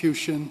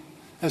prosecution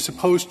as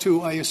opposed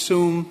to, I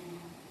assume,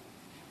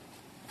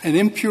 an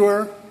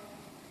impure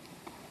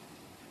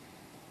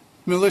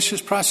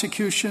malicious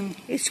prosecution.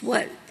 It's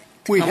what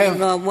we common have.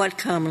 Law, what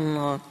common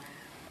law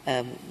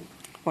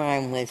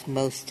crime was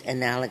most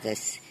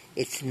analogous?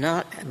 It's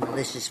not a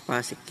malicious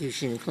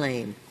prosecution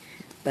claim,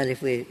 but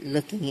if we're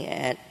looking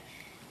at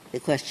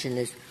the question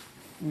is,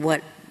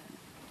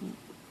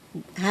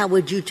 how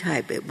would you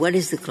type it? What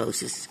is the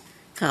closest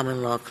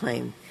common law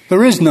claim?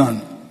 There is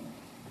none.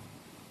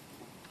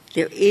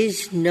 There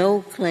is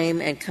no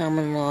claim at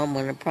common law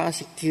when a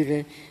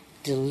prosecutor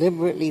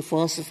deliberately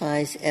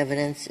falsifies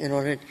evidence in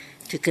order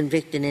to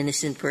convict an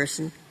innocent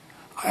person?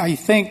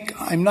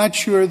 I'm not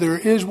sure there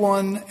is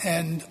one,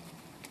 and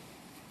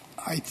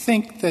I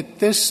think that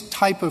this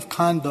type of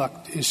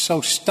conduct is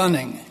so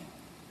stunning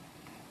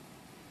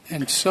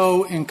and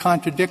so in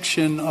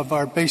contradiction of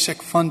our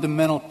basic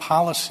fundamental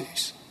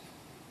policies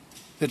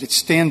that it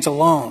stands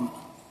alone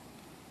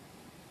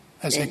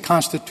as a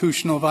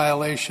constitutional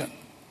violation.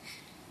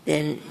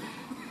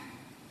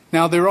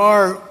 Now, there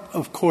are,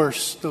 of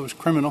course, those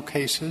criminal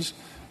cases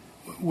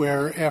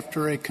where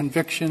after a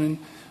conviction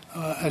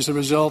as a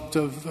result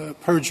of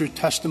perjured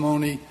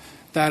testimony,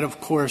 that,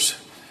 of course,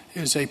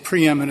 is a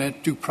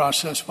preeminent due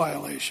process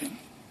violation.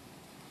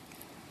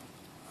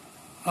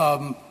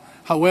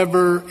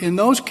 However, in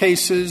those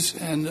cases,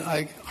 and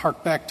I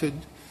hark back to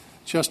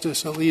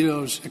Justice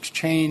Alito's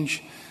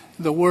exchange,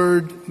 the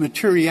word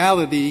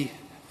materiality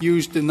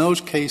used in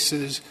those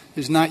cases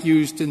is not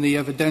used in the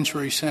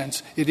evidentiary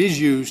sense. It is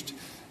used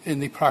in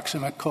the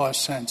proximate cause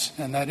sense,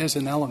 and that is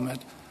an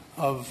element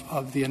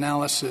of the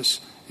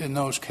analysis in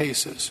those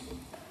cases.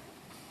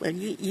 Well,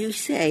 you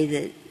say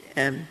that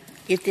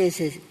if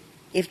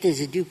there's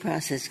a due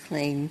process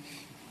claim,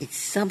 it's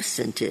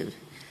substantive.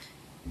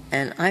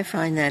 And I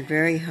find that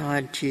very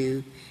hard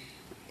to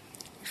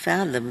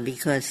fathom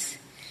because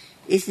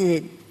isn't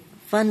it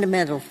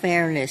fundamental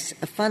fairness,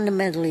 a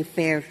fundamentally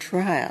fair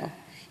trial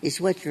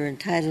is what you're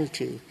entitled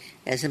to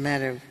as a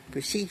matter of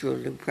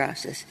procedural due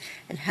process.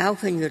 And how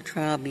can your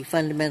trial be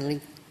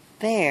fundamentally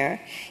fair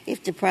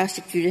if the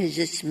prosecutor has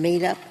just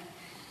made up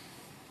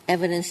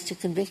evidence to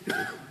convict you?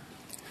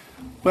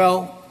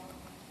 Well,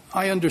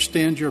 I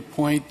understand your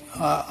point.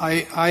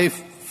 I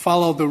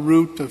follow the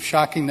route of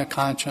shocking the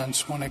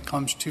conscience when it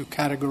comes to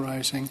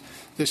categorizing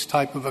this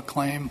type of a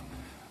claim.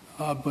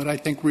 But I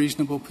think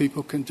reasonable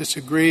people can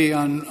disagree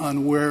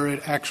on where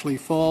it actually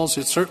falls.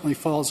 It certainly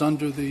falls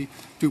under the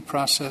due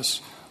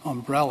process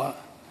umbrella.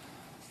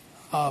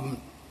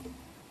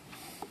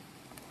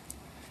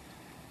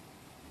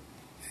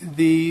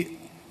 The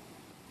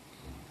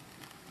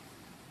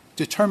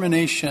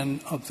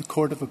determination of the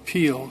Court of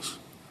Appeals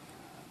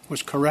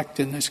was correct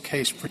in this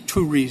case for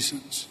two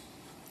reasons.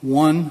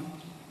 One,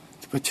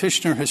 the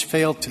petitioner has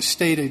failed to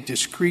state a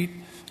discrete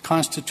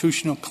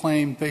constitutional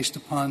claim based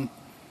upon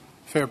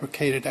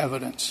fabricated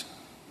evidence.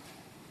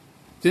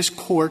 This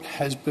Court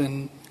has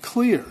been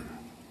clear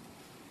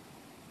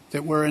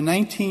that where a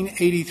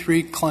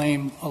 1983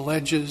 claim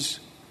alleges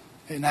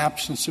an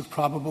absence of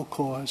probable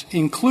cause,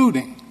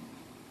 including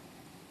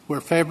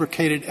where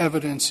fabricated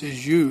evidence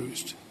is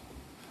used,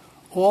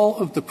 all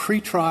of the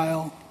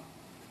pretrial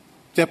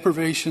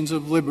deprivations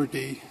of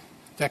liberty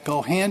that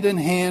go hand in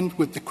hand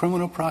with the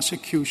criminal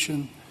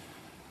prosecution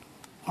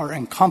are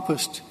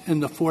encompassed in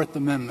the Fourth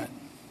Amendment.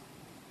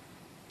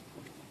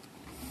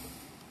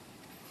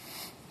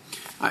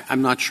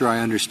 I'm not sure I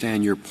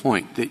understand your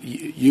point. That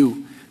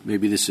you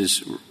maybe this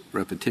is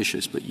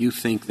repetitious, but you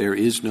think there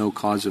is no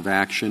cause of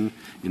action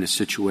in a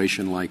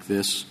situation like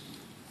this?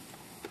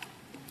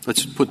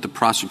 Let's put the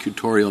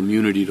prosecutorial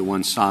immunity to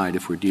one side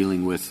if we're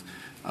dealing with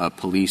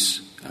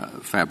police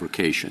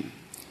fabrication.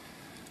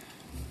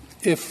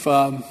 If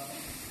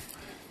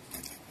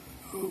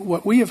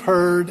what we have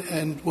heard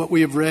and what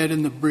we have read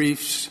in the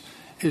briefs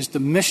is the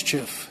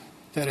mischief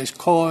that is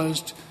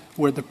caused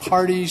where the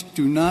parties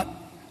do not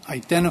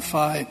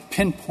identify,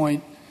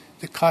 pinpoint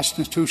the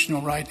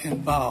constitutional right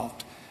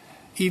involved,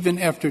 even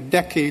after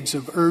decades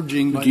of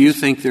urging. Do you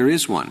think there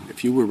is one?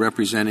 If you were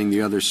representing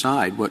the other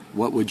side,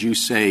 what would you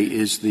say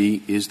is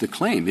the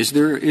claim? Is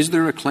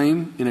there a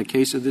claim in a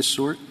case of this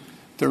sort?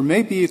 There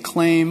may be a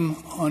claim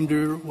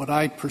under what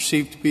I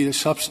perceive to be the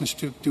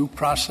substantive due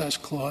process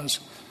clause.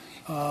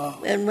 Well,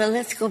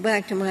 let's go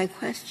back to my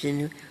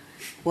question.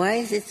 Why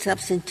is it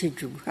substantive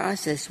due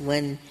process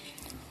when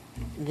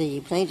the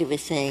plaintiff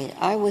is saying,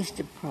 I was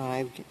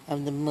deprived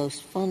of the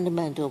most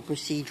fundamental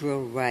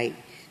procedural right,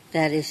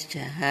 that is to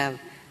have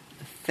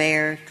a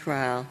fair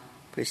trial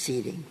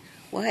proceeding?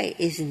 Why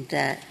isn't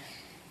that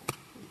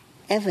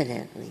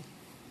evidently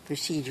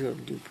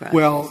procedural due process?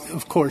 Well,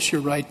 of course,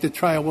 you're right. The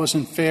trial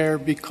wasn't fair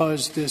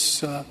because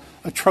this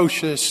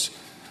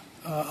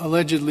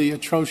allegedly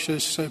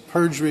atrocious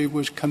perjury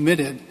was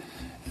committed.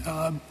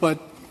 But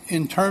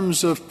in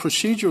terms of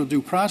procedural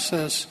due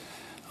process,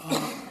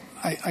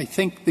 I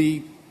think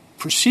the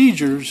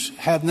procedures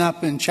have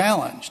not been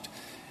challenged.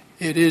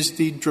 It is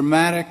the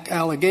dramatic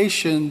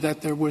allegation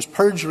that there was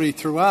perjury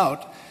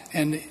throughout.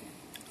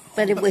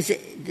 But it was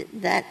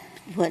that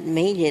what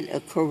made it a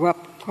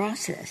corrupt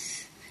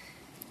process.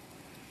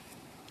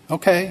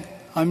 Okay.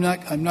 I'm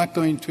not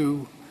going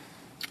to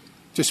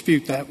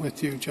dispute that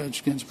with you,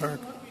 Judge Ginsburg.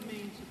 What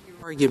remains of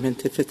your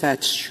argument if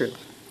that's true?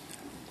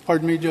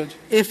 Pardon me, Judge?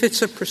 If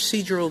it's a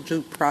procedural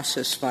due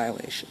process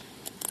violation,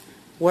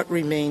 what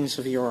remains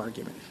of your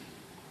argument?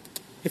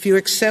 If you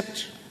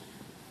accept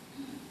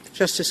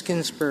Justice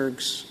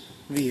Ginsburg's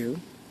view,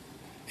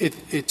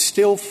 it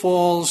still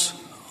falls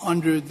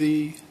under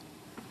the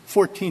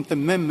 14th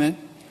Amendment,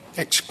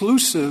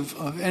 exclusive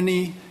of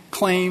any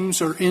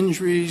claims or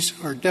injuries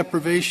or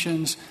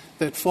deprivations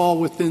that fall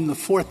within the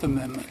Fourth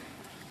Amendment.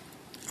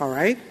 All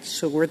right,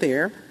 so we're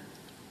there.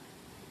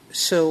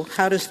 So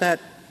how does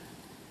that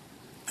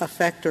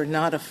affect or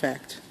not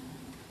affect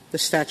the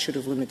statute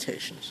of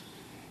limitations?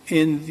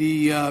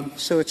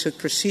 So it's a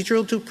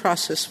procedural due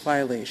process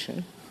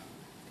violation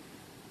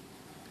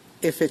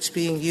if it's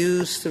being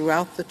used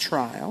throughout the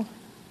trial,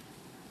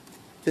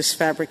 this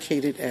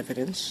fabricated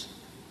evidence.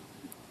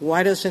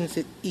 Why doesn't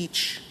it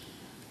each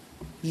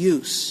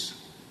use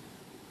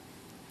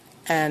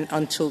and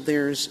until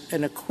there's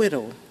an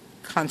acquittal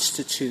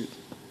constitute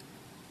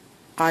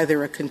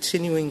either a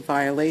continuing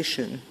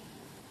violation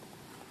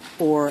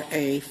or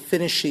a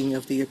finishing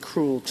of the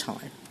accrual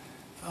time?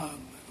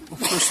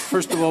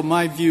 First of all,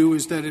 my view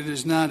is that it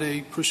is not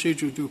a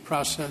procedural due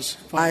process.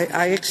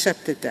 I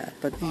accepted that,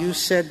 but you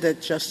said that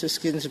Justice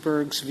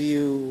Ginsburg's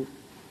view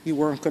you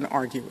weren't going to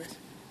argue with.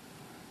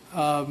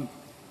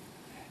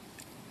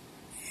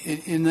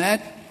 In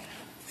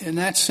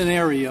that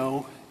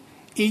scenario,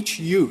 each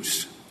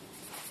use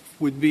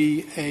would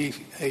be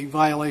a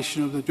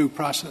violation of the Due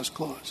Process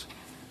Clause.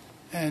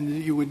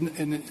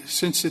 And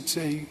since it's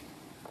a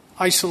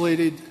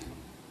isolated,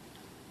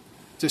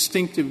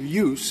 distinctive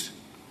use,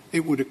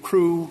 it would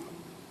accrue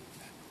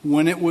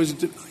when it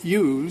was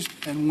used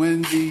and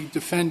when the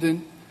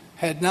defendant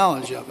had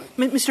knowledge of it.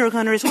 Mr.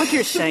 O'Connor, is what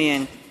you're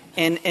saying,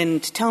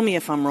 and tell me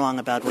if I'm wrong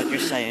about what you're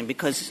saying,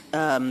 because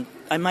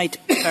I might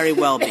very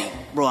well be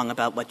wrong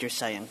about what you're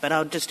saying, but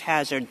I'll just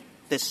hazard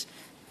this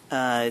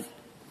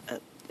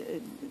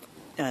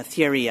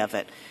theory of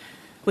it,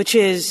 which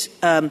is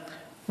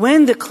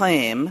when the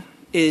claim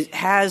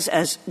has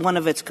as one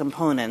of its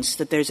components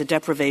that there's a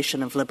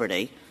deprivation of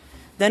liberty,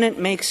 then it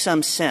makes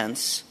some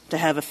sense to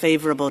have a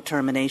favorable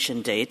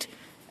termination date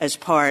as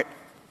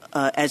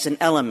as an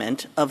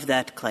element of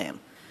that claim.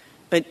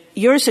 But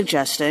you're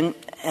suggesting,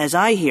 as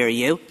I hear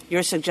you,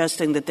 you're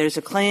suggesting that there's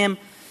a claim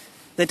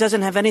that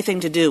doesn't have anything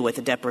to do with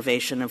the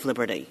deprivation of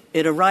liberty.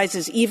 It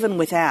arises even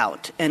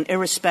without and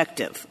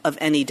irrespective of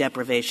any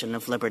deprivation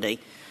of liberty,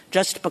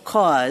 just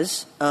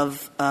because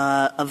of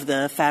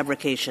the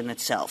fabrication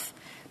itself.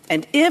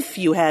 And if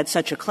you had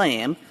such a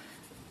claim,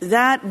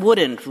 that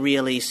wouldn't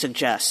really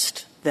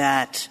suggest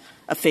that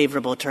a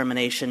favorable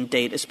termination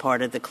date is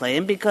part of the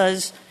claim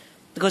because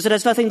it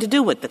has nothing to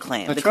do with the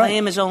claim. That's the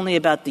claim is only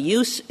about the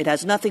use. It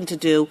has nothing to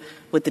do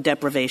with the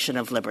deprivation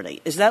of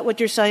liberty. Is that what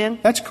you're saying?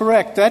 That's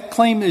correct. That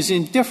claim is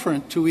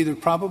indifferent to either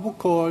probable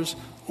cause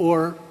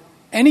or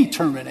any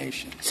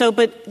termination. So,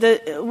 but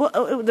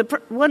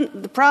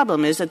the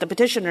problem is that the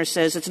petitioner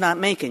says it's not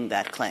making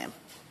that claim.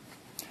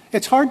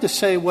 It's hard to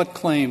say what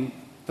claim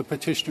the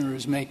petitioner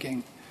is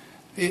making.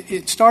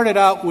 It started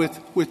out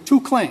with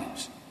two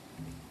claims,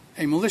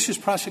 a malicious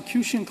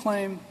prosecution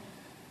claim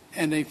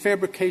and a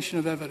fabrication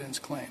of evidence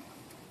claim.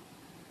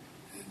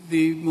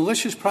 The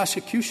malicious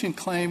prosecution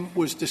claim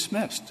was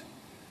dismissed.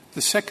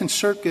 The Second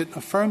Circuit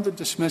affirmed the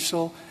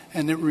dismissal,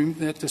 and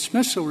that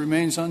dismissal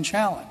remains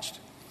unchallenged.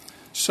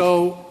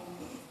 So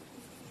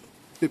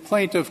the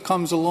plaintiff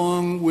comes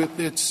along with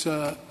its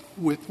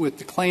with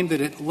the claim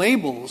that it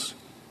labels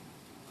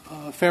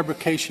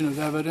fabrication of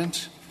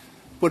evidence,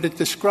 but it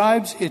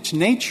describes its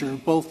nature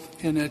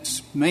both in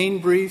its main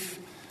brief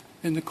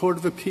in the Court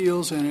of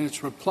Appeals and in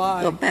its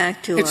reply. Go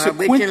back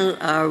to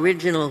our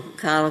original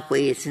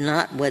colloquy. It's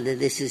not whether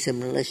this is a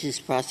malicious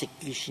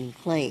prosecution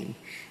claim.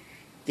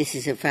 This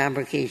is a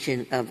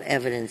fabrication of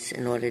evidence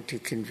in order to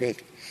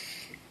convict.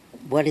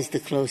 What is the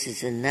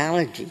closest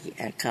analogy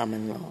at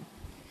common law?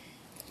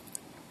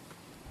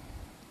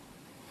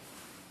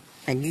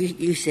 And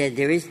you said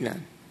there is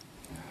none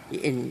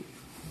in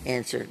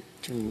answer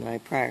to my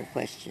prior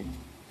question.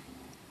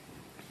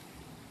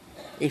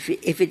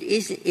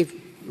 If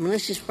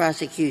malicious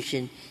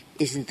prosecution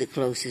isn't the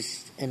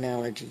closest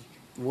analogy,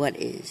 what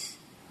is?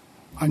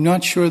 I'm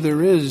not sure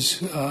there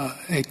is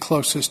a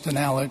closest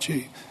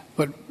analogy,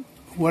 but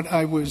what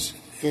I was...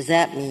 Does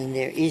that mean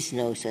there is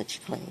no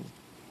such claim?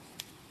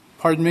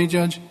 Pardon me,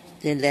 Judge?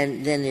 Then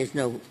there's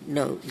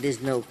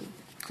no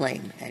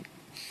claim.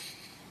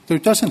 There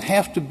doesn't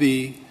have to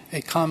be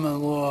a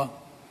common law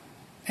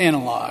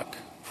analog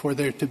for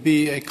there to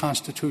be a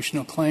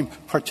constitutional claim,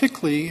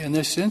 particularly in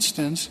this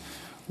instance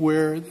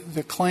where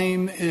the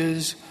claim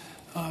is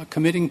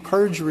committing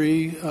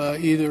perjury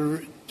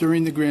either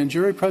during the grand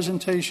jury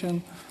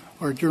presentation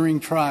or during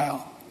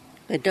trial.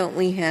 But don't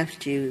we have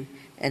to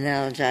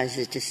analogize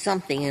it to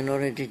something in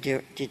order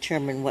to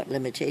determine what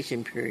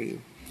limitation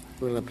period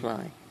will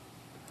apply?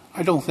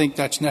 I don't think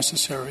that's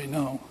necessary,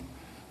 no.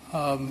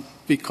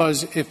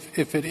 Because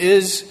if it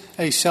is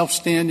a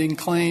self-standing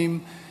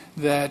claim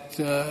that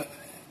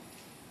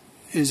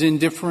is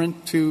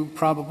indifferent to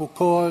probable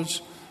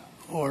cause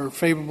or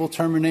favorable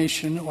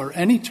termination or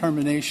any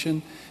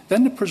termination,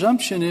 then the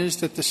presumption is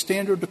that the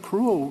standard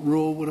accrual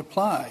rule would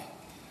apply.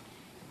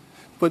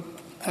 But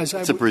as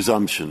it's a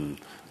presumption.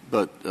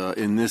 But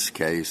in this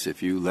case,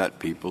 if you let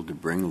people to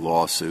bring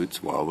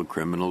lawsuits while the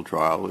criminal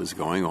trial is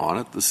going on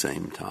at the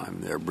same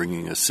time, they're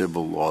bringing a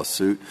civil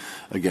lawsuit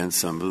against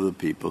some of the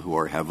people who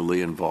are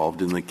heavily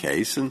involved in the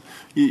case, and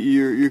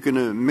you're going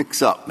to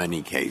mix up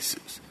many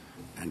cases.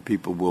 And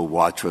people will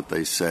watch what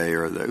they say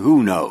or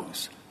who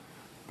knows.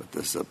 But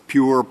there's a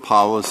pure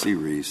policy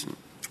reason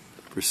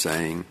for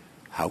saying,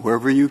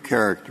 however you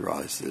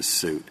characterize this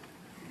suit,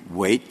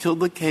 wait till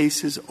the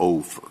case is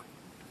over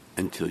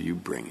until you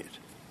bring it.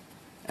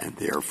 And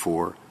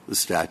therefore, the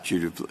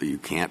statute of you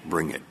can't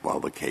bring it while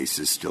the case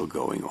is still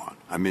going on.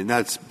 I mean,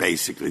 that's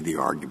basically the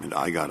argument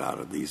I got out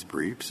of these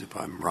briefs, if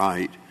I'm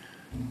right.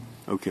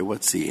 Okay,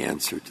 what's the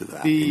answer to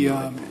that?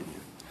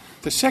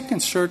 The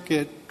Second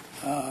Circuit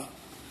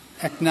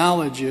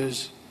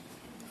acknowledges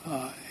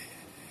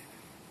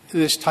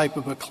this type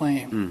of a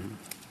claim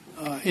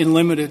in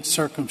limited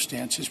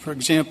circumstances. For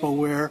example,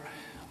 where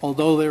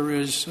although there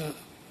is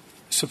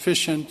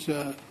sufficient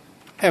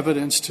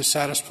evidence to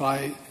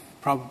satisfy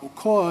probable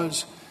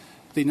cause,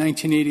 the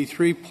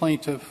 1983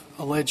 plaintiff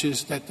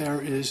alleges that there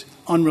is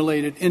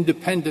unrelated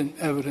independent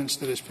evidence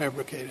that is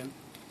fabricated.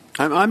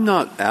 I'm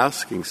not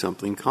asking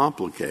something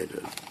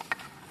complicated.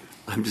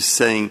 I'm just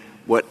saying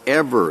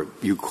whatever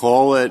you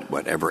call it,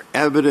 whatever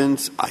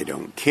evidence, I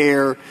don't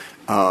care.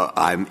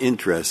 I'm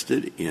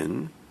interested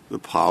in the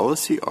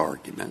policy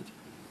argument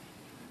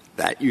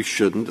that you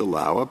shouldn't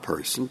allow a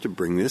person to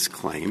bring this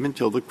claim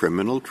until the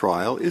criminal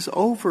trial is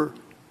over.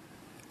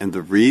 And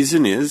the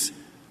reason is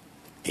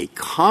a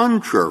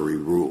contrary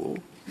rule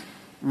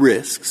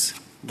risks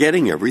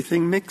getting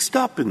everything mixed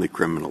up in the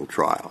criminal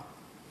trial.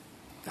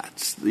 That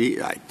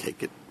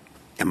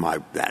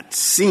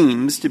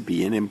seems to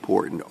be an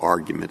important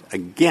argument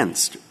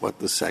against what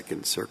the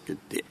Second Circuit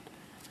did.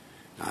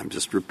 I'm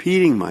just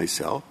repeating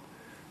myself,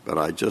 but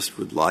I just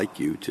would like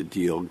you to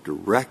deal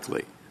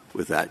directly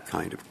with that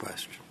kind of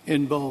question.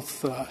 In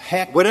both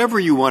Heck... Whatever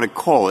you want to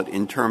call it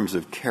in terms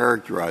of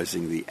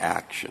characterizing the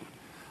action,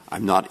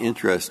 I'm not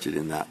interested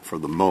in that for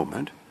the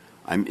moment.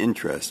 I'm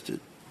interested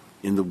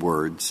in the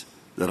words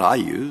that I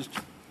used,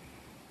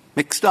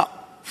 mixed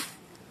up.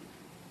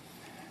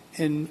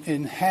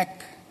 In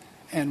Heck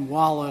and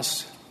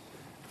Wallace,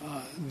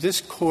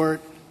 this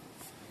Court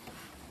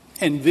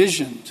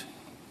envisioned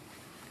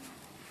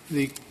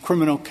the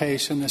criminal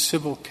case and the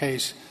civil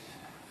case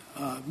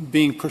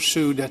being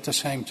pursued at the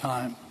same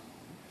time.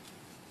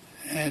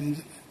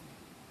 And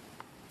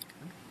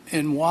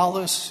in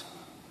Wallace,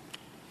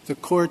 the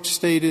Court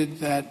stated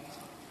that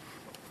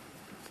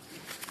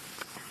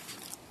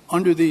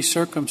under these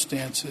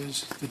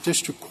circumstances, the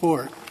district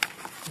court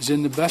is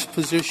in the best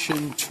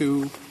position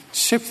to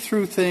sift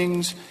through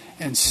things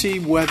and see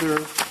whether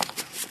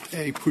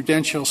a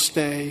prudential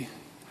stay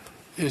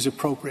is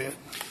appropriate.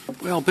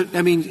 Well, but,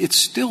 I mean, it's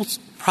still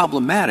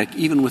problematic.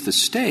 Even with a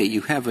stay,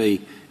 you have a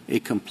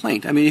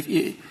complaint. I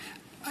mean,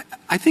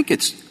 I think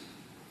it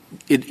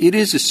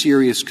is a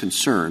serious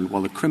concern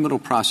while the criminal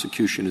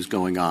prosecution is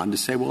going on to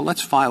say, well,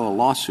 let's file a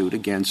lawsuit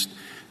against,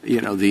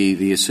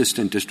 the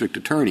assistant district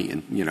attorney.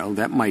 And,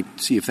 that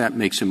might see if that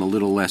makes him a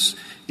little less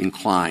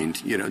inclined,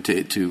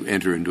 to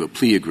enter into a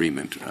plea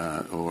agreement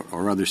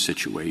or other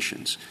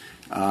situations.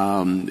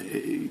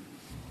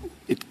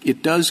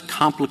 It does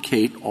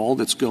complicate all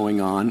that's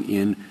going on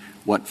in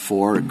what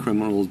for a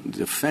criminal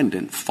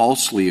defendant,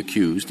 falsely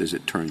accused, as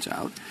it turns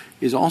out,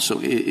 is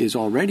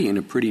already in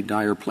a pretty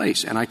dire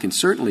place. And I can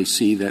certainly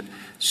see that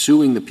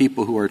suing the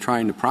people who are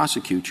trying to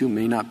prosecute you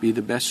may not be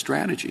the best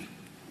strategy.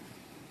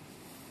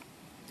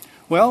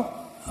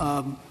 Well,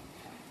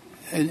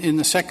 in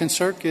the Second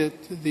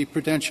Circuit, the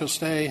prudential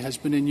stay has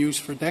been in use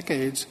for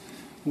decades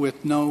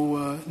with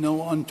no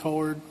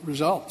untoward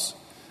results.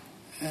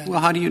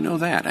 Well, how do you know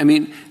that? I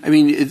mean,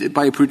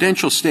 by a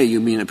prudential stay, you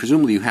mean that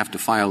presumably you have to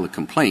file a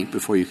complaint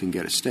before you can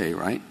get a stay,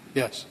 right?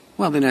 Yes.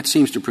 Well, then that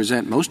seems to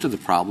present most of the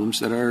problems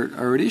that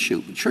are at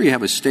issue. Sure, you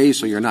have a stay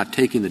so you're not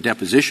taking the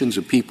depositions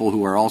of people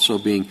who are also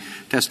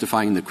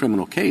testifying in the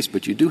criminal case,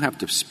 but you do have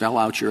to spell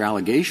out your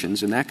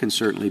allegations, and that can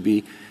certainly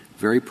be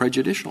very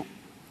prejudicial.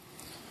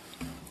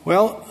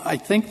 Well, I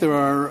think there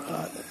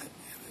are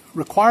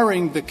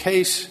requiring the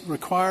case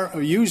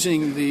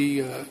using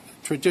the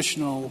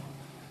traditional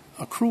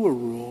accrual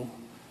rule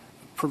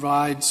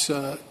provides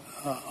a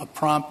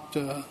prompt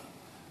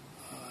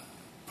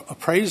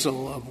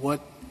appraisal of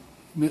what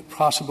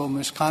possible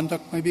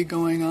misconduct may be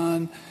going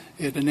on.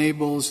 It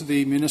enables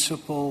the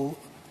municipal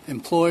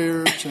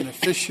employers and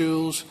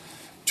officials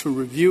to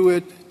review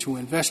it, to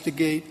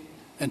investigate,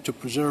 and to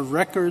preserve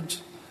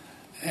records.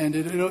 And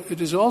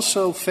it is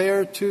also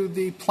fair to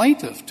the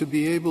plaintiff to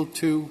be able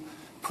to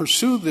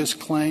pursue these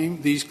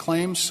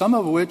claims, some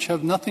of which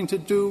have nothing to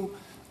do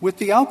with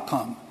the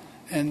outcome.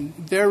 And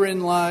therein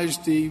lies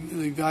the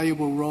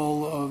valuable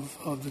role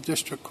of the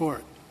district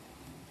court.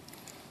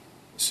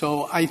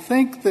 So I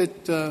think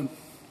that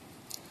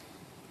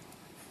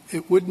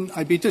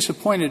I'd be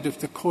disappointed if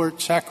the court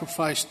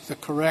sacrificed the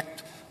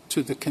correct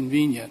to the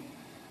convenient.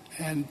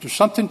 And there's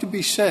something to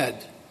be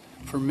said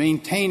for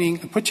maintaining,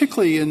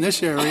 particularly in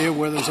this area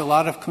where there's a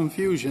lot of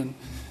confusion,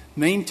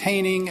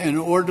 maintaining an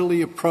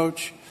orderly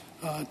approach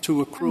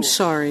to accrual. I'm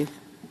sorry.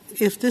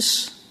 If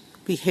this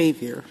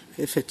behavior,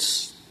 if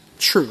it's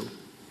true,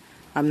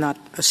 I'm not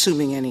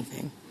assuming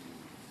anything,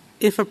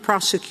 if a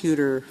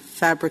prosecutor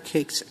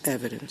fabricates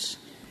evidence,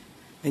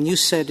 and you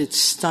said it's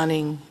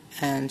stunning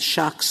and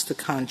shocks the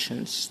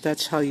conscience,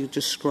 that's how you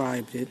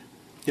described it.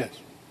 Yes.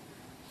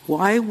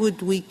 Why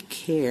would we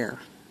care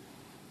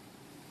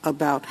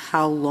about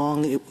how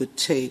long it would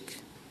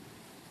take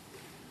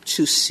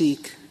to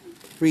seek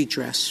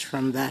redress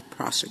from that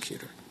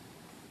prosecutor?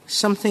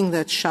 Something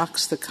that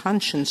shocks the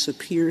conscience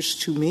appears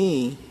to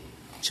me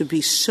to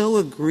be so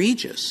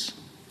egregious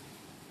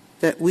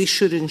that we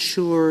should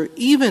ensure,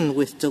 even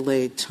with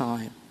delayed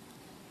time,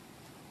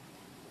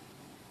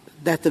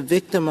 that the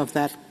victim of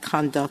that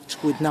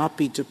conduct would not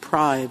be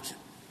deprived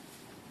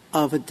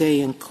of a day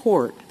in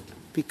court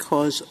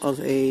because of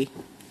a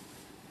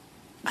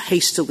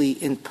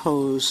hastily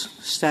imposed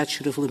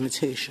statute of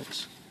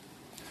limitations.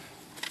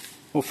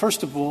 Well,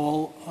 first of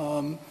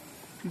all,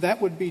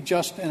 that would be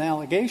just an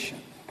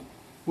allegation,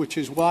 which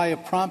is why a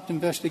prompt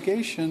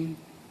investigation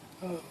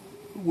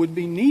would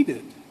be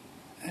needed.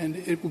 And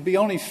it would be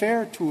only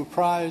fair to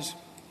apprise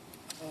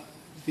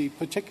the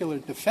particular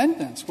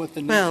defendants what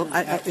the Well, nature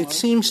of that it was.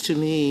 seems to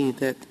me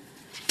that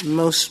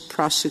most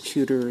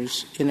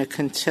prosecutors in a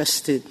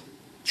contested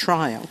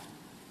trial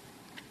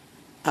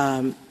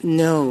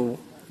know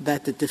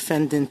that the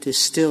defendant is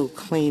still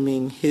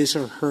claiming his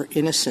or her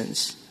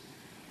innocence,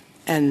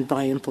 and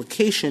by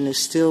implication is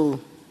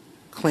still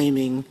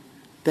claiming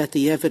that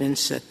the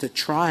evidence at the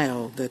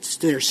trial, that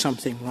there's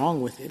something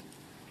wrong with it.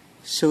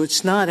 So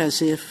it's not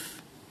as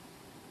if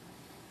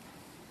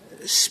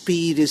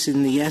speed is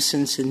in the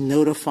essence in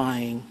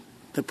notifying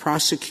the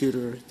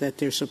prosecutor that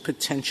there's a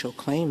potential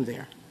claim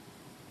there.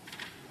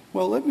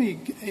 Well,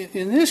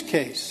 in this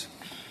case,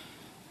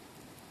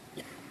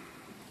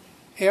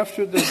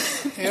 after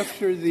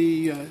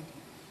the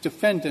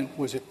defendant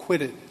was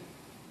acquitted,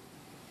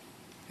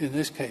 in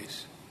this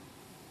case,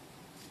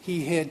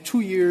 he had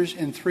 2 years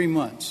and 3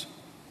 months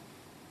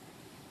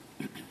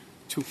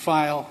to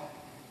file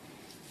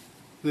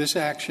this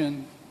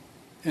action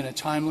in a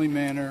timely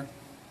manner,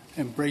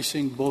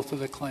 embracing both of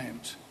the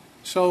claims.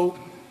 So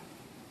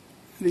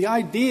the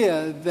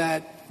idea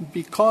that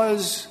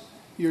because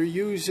you're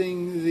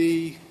using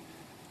the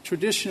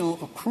traditional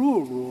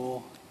accrual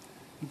rule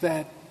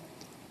that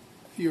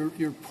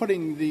you're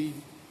putting the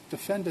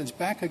defendants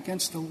back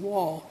against the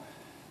wall,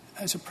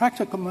 as a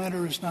practical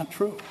matter, is not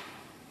true.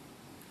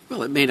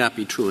 Well, it may not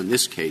be true in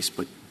this case,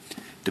 but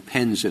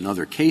depends in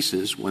other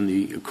cases when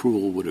the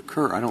accrual would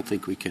occur. I don't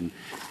think we can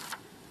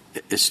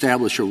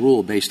establish a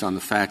rule based on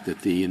the fact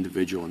that the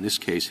individual in this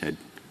case had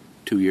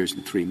 2 years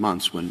and 3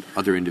 months when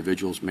other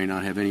individuals may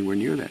not have anywhere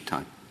near that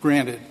time.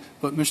 Granted,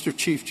 but Mr.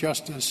 Chief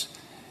Justice,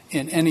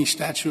 in any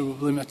statute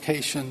of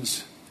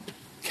limitations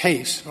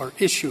case or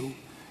issue,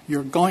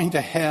 you're going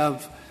to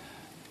have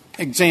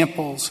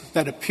examples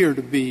that appear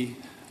to be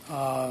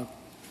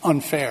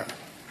unfair.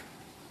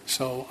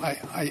 So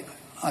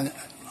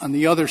on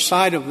the other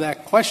side of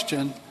that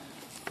question,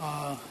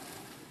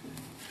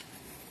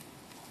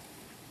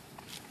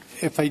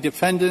 if a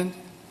defendant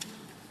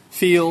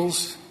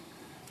feels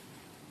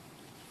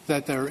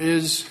that there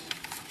is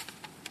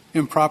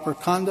improper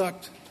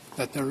conduct,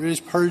 that there is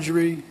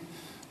perjury,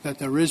 that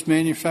there is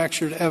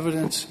manufactured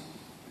evidence,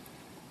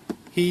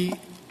 he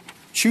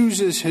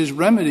chooses his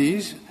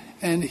remedies,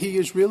 and he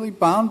is really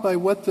bound by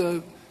what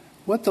the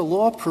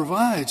law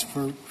provides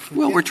for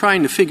Well, we're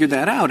trying to figure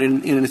that out.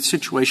 In a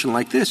situation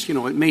like this,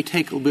 it may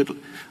take a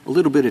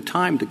little bit of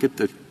time to get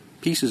the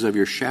pieces of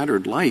your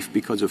shattered life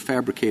because of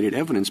fabricated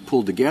evidence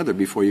pulled together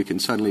before you can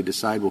suddenly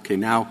decide, okay,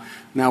 now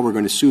we're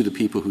going to sue the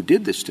people who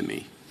did this to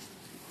me.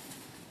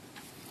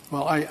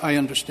 Well, I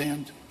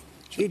understand.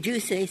 You do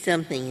say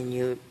something in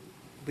your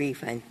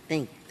brief, I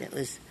think, that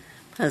was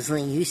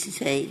puzzling. You used to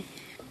say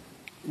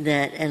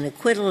that an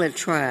acquittal at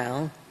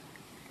trial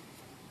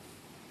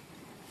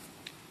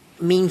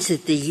means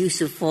that the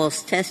use of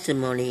false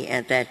testimony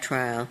at that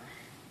trial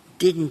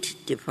didn't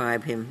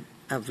deprive him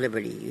of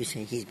liberty. You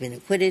say he's been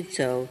acquitted,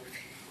 so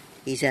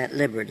he's at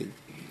liberty.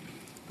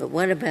 But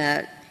what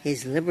about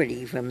his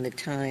liberty from the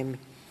time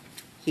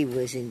he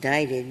was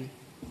indicted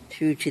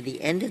through to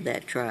the end of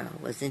that trial?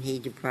 Wasn't he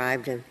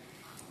deprived of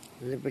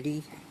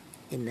liberty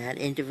in that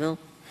interval?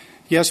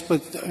 Yes,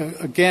 but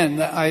again,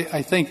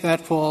 I think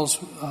that falls,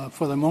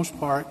 for the most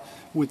part,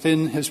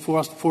 within his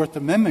Fourth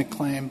Amendment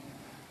claim,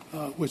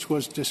 which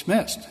was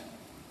dismissed.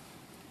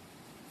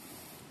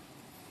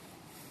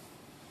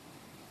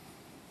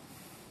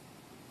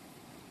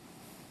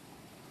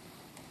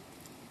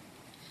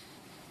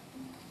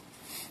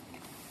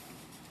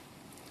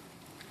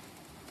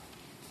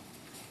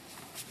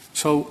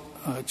 So,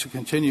 to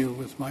continue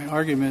with my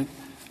argument.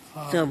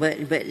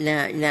 But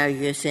now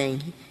you're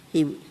saying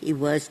he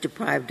was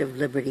deprived of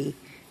liberty,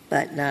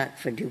 but not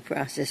for due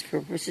process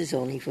purposes,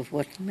 only for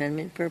Fourth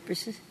Amendment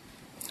purposes?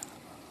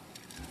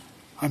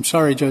 I'm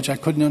sorry, Judge, I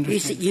couldn't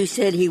understand. You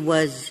said he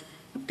was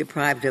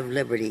deprived of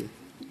liberty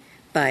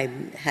by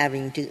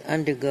having to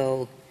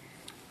undergo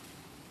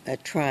a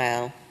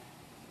trial.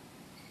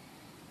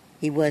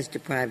 He was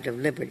deprived of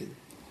liberty.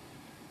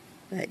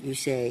 But you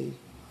say...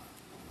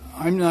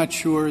 I'm not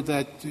sure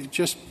that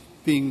just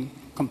being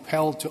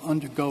compelled to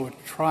undergo a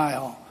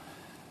trial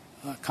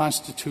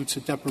constitutes a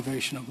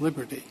deprivation of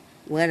liberty.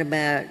 What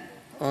about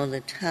all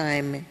the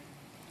time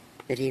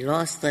that he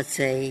lost? Let's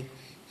say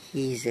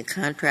he's a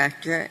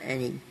contractor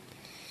and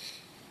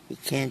he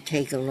can't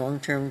take a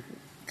long-term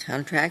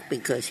contract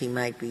because he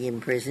might be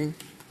in prison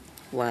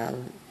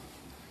while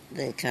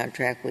the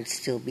contract would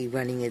still be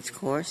running its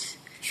course?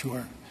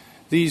 Sure.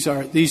 These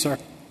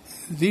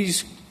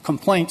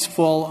complaints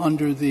fall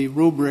under the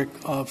rubric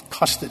of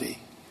custody.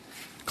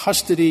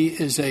 Custody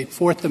is a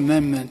Fourth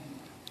Amendment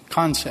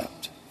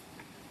concept.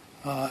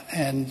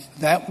 And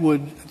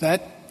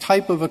that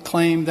type of a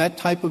claim, that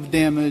type of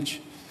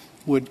damage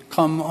would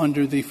come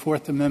under the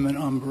Fourth Amendment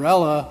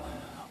umbrella,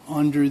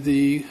 under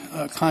the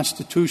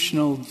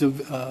constitutional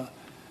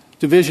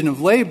division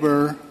of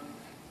labor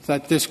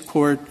that this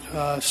Court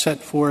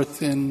set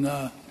forth in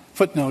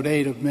footnote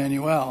 8 of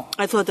Manuel.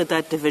 I thought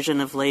that division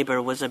of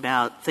labor was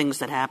about things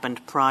that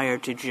happened prior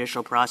to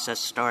judicial process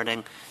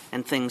starting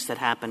and things that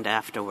happened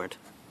afterward.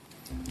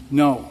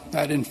 No,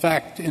 that in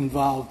fact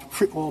involved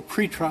all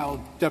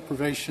pretrial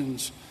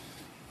deprivations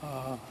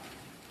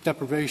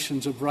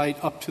of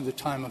right up to the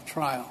time of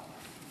trial.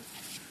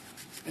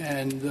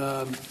 And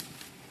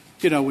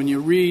when you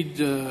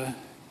read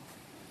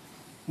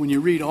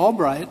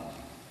Albright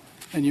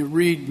and you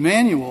read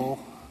Manuel,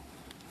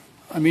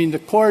 I mean, the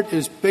court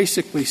is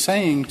basically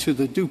saying to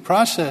the due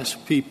process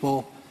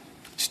people,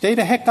 stay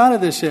the heck out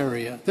of this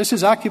area. This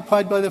is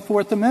occupied by the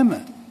Fourth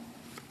Amendment.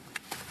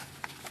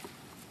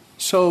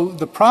 So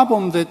the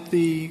problem that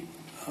the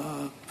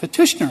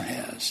petitioner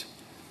has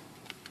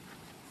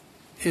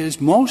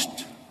is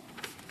most,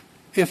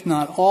 if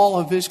not all,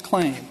 of his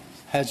claim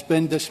has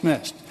been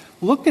dismissed.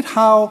 Look at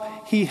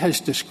how he has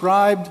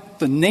described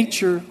the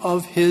nature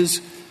of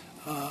his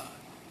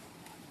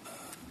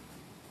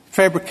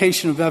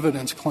fabrication of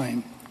evidence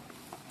claim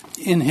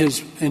in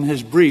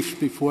his brief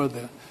before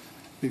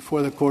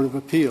the Court of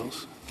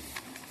Appeals.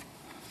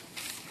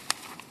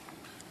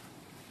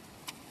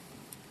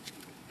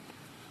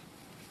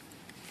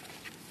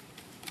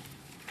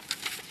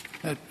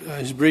 At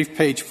his brief,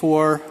 page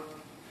 4,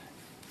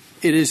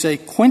 it is a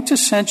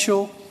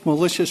quintessential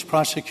malicious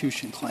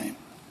prosecution claim.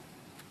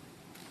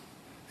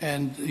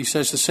 And he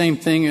says the same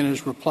thing in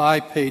his reply,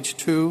 page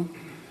 2.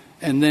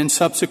 And then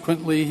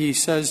subsequently he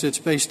says it's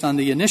based on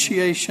the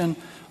initiation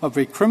of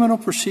a criminal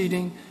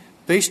proceeding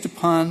based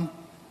upon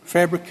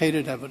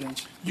fabricated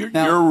evidence.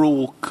 Your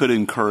rule could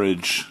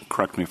encourage,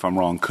 correct me if I'm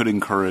wrong, could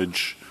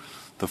encourage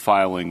the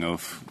filing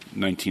of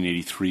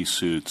 1983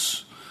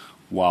 suits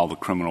while the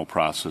criminal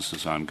process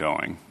is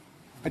ongoing.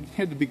 I didn't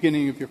hear the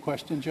beginning of your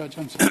question, Judge.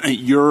 I'm sorry.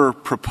 Your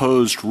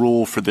proposed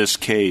rule for this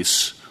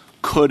case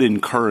could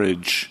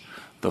encourage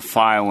the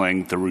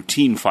filing, the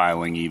routine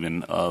filing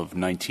even, of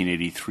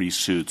 1983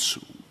 suits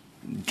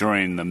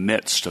during the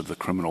midst of the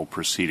criminal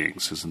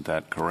proceedings. Isn't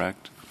that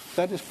correct?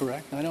 That is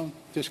correct. I don't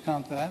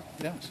discount that,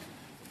 yes.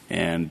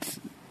 And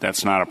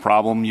that's not a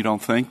problem, you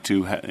don't think,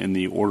 in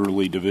the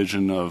orderly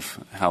division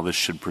of how this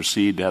should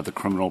proceed, to have the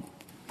criminal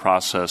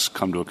process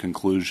come to a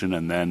conclusion,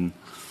 and then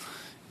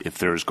if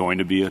there's going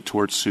to be a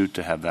tort suit,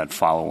 to have that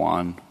follow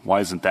on? Why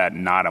isn't that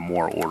not a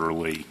more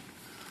orderly?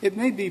 It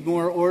may be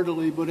more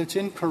orderly, but it's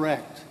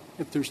incorrect.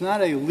 If there's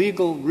not a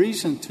legal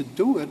reason to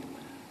do it,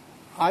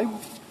 I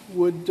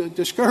would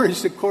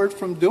discourage the court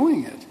from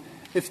doing it.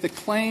 If the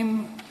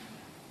claim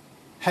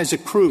has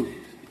accrued,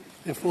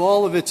 if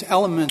all of its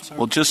elements are...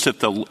 Well, just if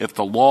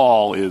the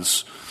law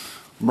is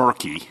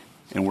murky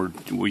and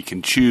we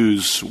can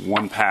choose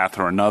one path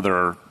or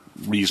another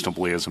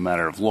reasonably as a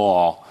matter of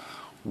law,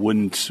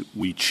 wouldn't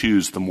we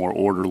choose the more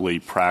orderly,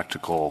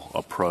 practical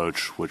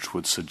approach, which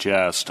would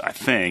suggest, I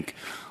think,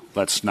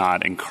 let's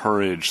not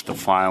encourage the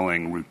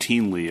filing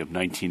routinely of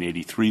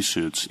 1983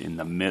 suits in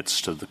the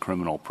midst of the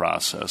criminal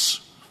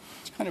process?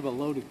 It's kind of a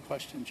loaded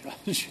question,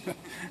 Judge.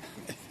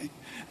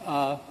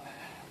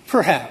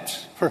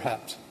 Perhaps.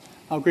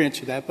 I'll grant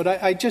you that. But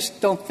I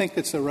just don't think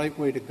it's the right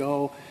way to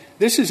go.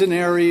 This is an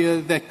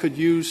area that could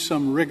use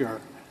some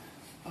rigor.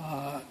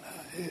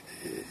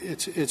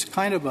 It's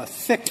kind of a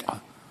thick,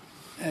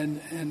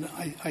 and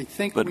I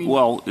think. But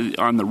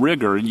on the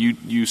rigor,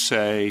 you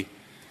say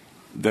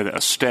that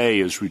a stay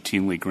is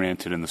routinely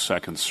granted in the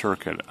Second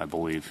Circuit, I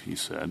believe you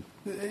said.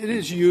 It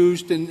is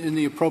used in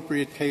the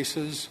appropriate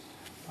cases.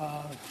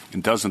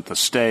 And doesn't the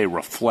stay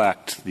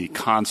reflect the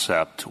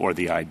concept or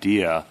the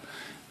idea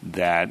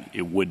that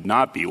it would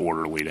not be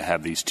orderly to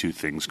have these two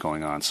things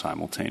going on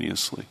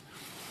simultaneously?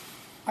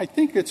 I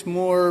think it's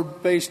more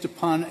based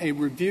upon a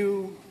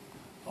review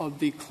of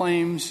the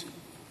claims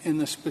in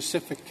the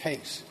specific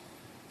case.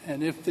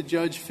 And if the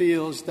judge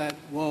feels that,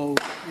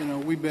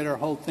 we better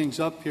hold things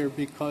up here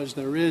because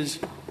there is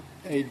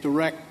a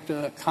direct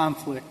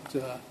conflict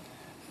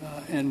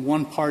and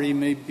one party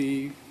may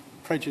be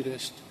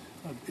prejudiced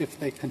if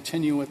they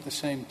continue at the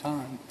same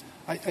time,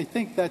 I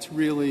think that's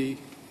really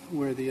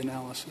where the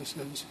analysis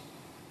is.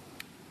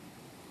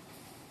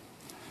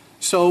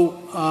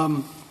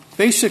 So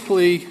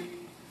basically,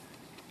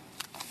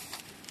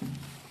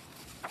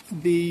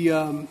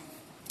 the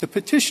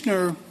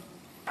petitioner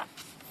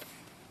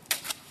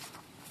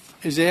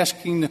is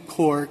asking the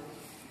court,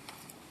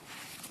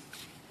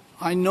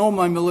 I know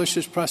my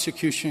malicious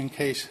prosecution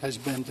case has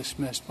been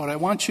dismissed, but I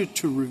want you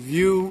to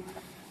review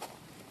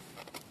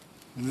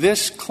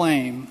this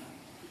claim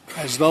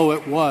as though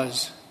it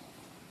was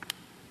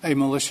a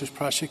malicious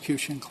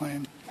prosecution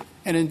claim.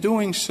 And in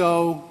doing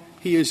so,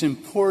 he is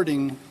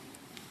importing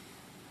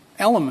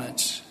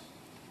elements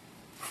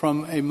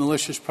from a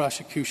malicious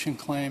prosecution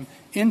claim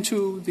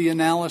into the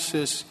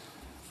analysis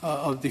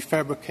of the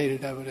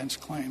fabricated evidence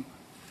claim.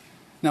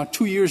 Now,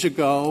 2 years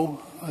ago,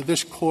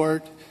 this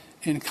court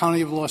in County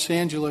of Los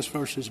Angeles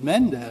versus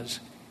Mendez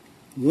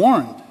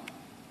warned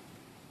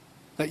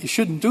that you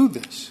shouldn't do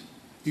this.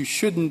 You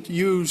shouldn't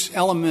use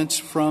elements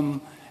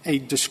from a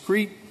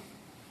discrete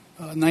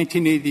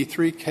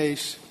 1983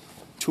 case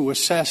to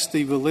assess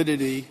the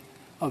validity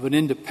of an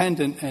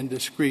independent and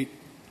discrete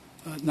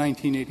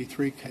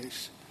 1983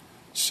 case.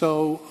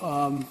 So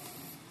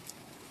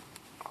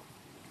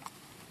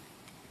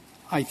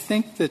I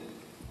think that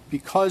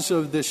because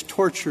of this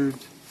tortured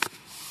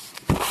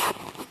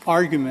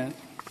argument,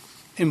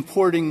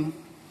 importing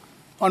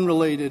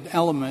unrelated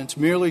elements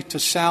merely to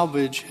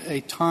salvage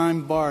a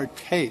time-barred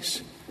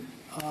case,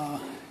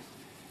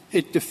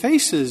 it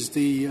defaces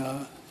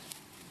the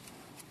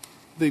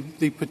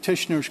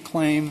petitioner's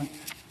claim,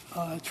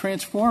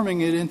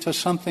 transforming it into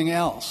something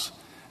else.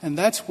 And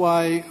that's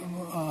why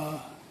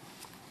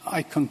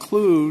I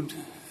conclude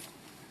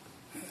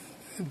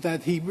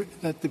that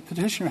the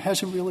petitioner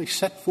hasn't really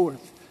set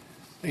forth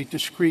a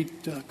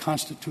discrete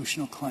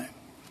constitutional claim.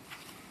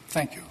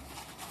 Thank you.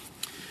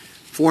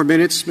 4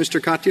 minutes, Mr.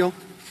 Katyal.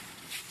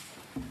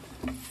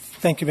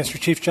 Thank you, Mr.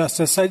 Chief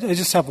Justice. I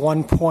just have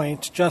one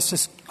point.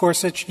 Justice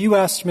Gorsuch, you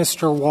asked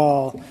Mr.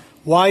 Wall,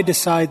 why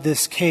decide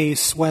this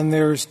case when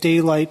there's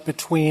daylight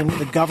between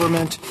the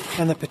government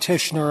and the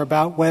petitioner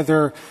about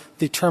whether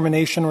the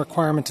termination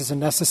requirement is a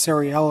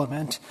necessary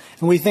element.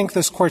 And we think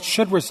this Court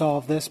should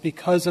resolve this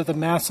because of the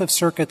massive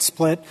circuit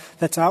split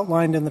that's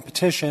outlined in the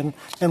petition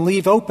and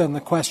leave open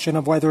the question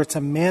of whether it's a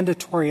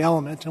mandatory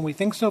element. And we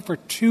think so for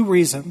two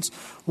reasons.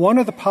 One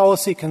are the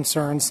policy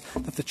concerns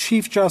that the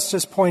Chief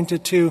Justice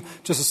pointed to,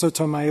 Justice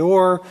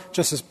Sotomayor,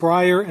 Justice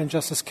Breyer, and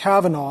Justice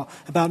Kavanaugh,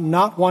 about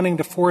not wanting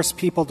to force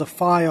people to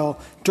file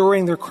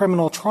during their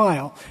criminal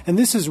trial. And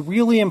this is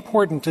really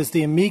important. As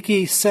the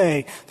amici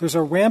say, there's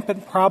a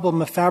rampant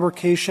problem of fabrication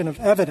of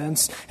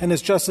evidence. And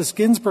as Justice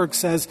Ginsburg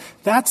says,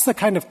 that's the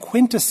kind of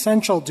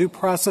quintessential due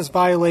process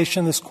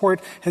violation this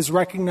Court has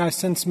recognized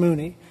since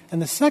Mooney.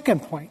 And the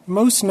second point,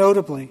 most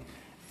notably,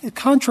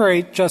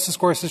 contrary, Justice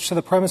Gorsuch, to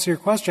the premise of your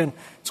question,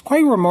 it's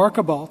quite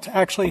remarkable to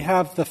actually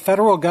have the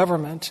federal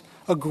government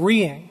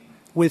agreeing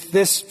with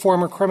this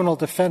former criminal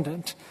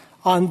defendant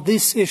on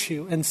this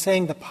issue and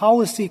saying the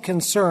policy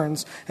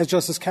concerns, as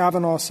Justice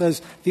Kavanaugh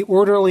says, the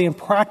orderly and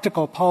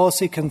practical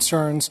policy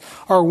concerns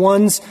are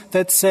ones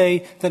that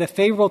say that a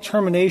favorable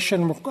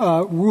termination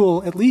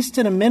rule, at least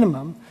in a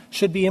minimum,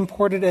 should be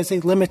imported as a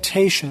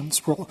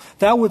limitations rule.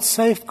 That would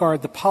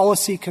safeguard the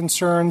policy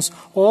concerns,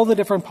 all the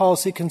different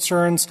policy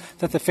concerns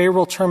that the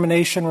favorable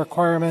termination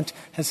requirement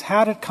has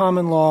had at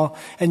common law,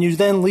 and you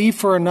then leave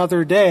for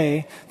another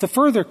day the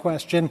further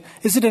question,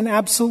 is it an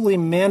absolutely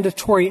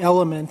mandatory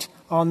element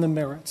on the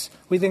merits?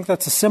 We think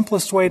that's the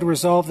simplest way to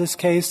resolve this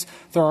case.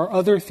 There are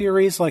other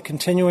theories like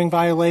continuing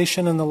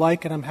violation and the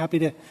like, and I'm happy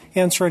to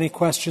answer any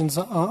questions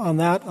on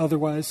that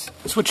otherwise.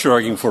 Is what you're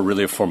arguing for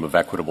really a form of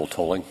equitable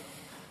tolling?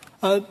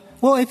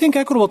 Well, I think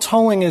equitable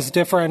tolling is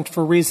different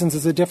for reasons.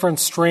 It's a different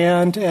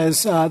strand,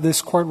 as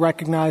this Court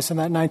recognized in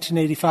that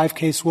 1985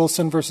 case,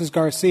 Wilson versus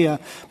Garcia.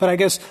 But I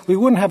guess we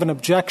wouldn't have an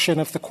objection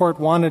if the Court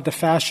wanted to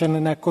fashion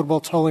an equitable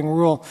tolling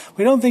rule.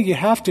 We don't think you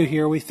have to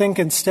here. We think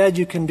instead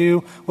you can do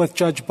what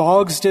Judge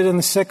Boggs did in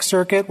the Sixth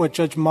Circuit, what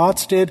Judge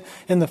Motz did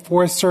in the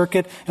Fourth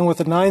Circuit, and what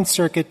the Ninth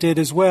Circuit did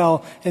as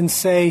well, and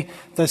say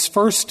this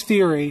first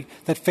theory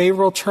that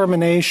favorable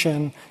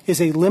termination is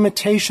a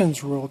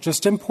limitations rule.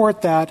 Just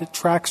import that. It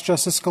tracks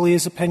Justice Scalia's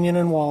opinion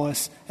in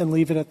Wallace, and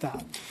leave it at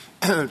that.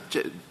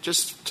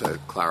 Just to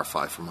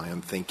clarify for my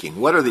own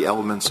thinking, what are the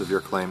elements of your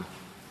claim?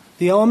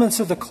 The elements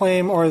of the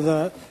claim are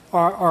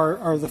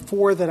the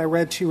four that I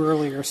read to you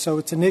earlier. So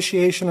it's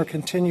initiation or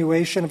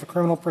continuation of a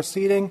criminal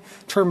proceeding,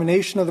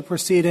 termination of the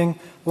proceeding,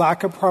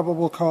 lack of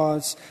probable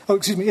cause. Oh,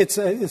 excuse me.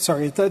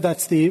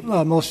 That's the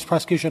malicious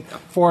prosecution.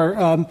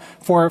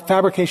 For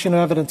fabrication of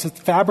evidence, it's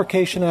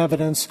fabrication of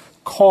evidence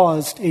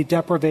caused a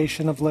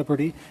deprivation of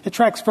liberty. It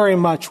tracks very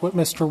much what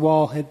Mr.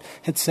 Wall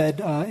had said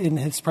in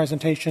his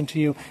presentation to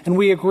you. And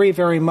we agree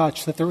very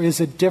much that there is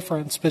a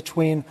difference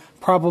between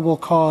probable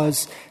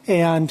cause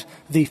and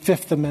the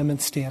Fifth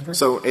Amendment standard.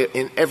 So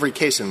in every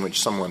case in which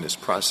someone is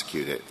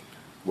prosecuted,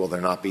 will there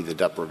not be the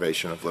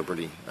deprivation of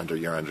liberty under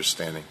your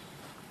understanding?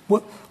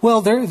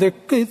 Well,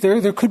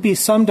 there could be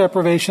some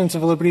deprivations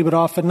of liberty, but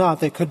often not.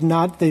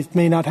 They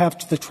may not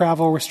have the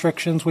travel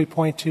restrictions we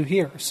point to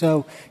here.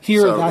 So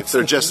that's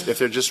if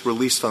they're just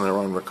released on their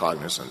own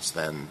recognizance,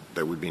 then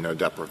there would be no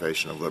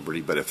deprivation of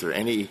liberty. But if there are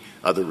any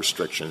other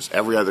restrictions,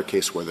 every other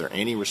case where there are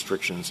any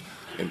restrictions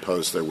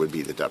imposed, there would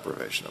be the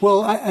deprivation of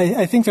liberty. Well,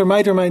 I think there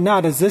might or might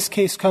not. As this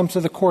case comes to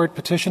the Court,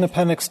 Petition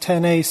Appendix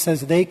 10A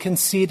says they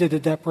conceded a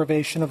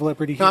deprivation of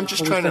liberty. No, I'm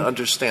just trying to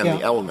understand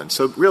the elements.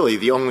 So really,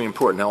 the only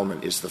important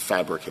element is the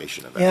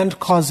fabrication of evidence. And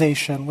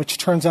causation, which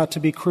turns out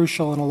to be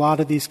crucial in a lot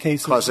of these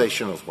cases.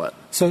 Causation of what?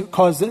 So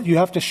you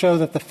have to show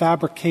that the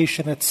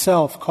fabrication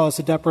itself caused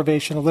a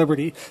deprivation of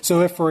liberty.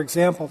 So if, for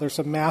example, there's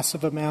a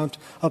massive amount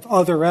of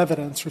other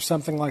evidence or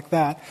something like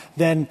that,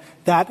 then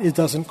it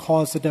doesn't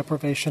cause the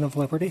deprivation of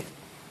liberty.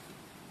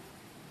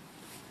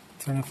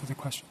 Is there no further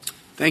questions?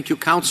 Thank you,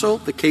 counsel.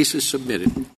 The case is submitted.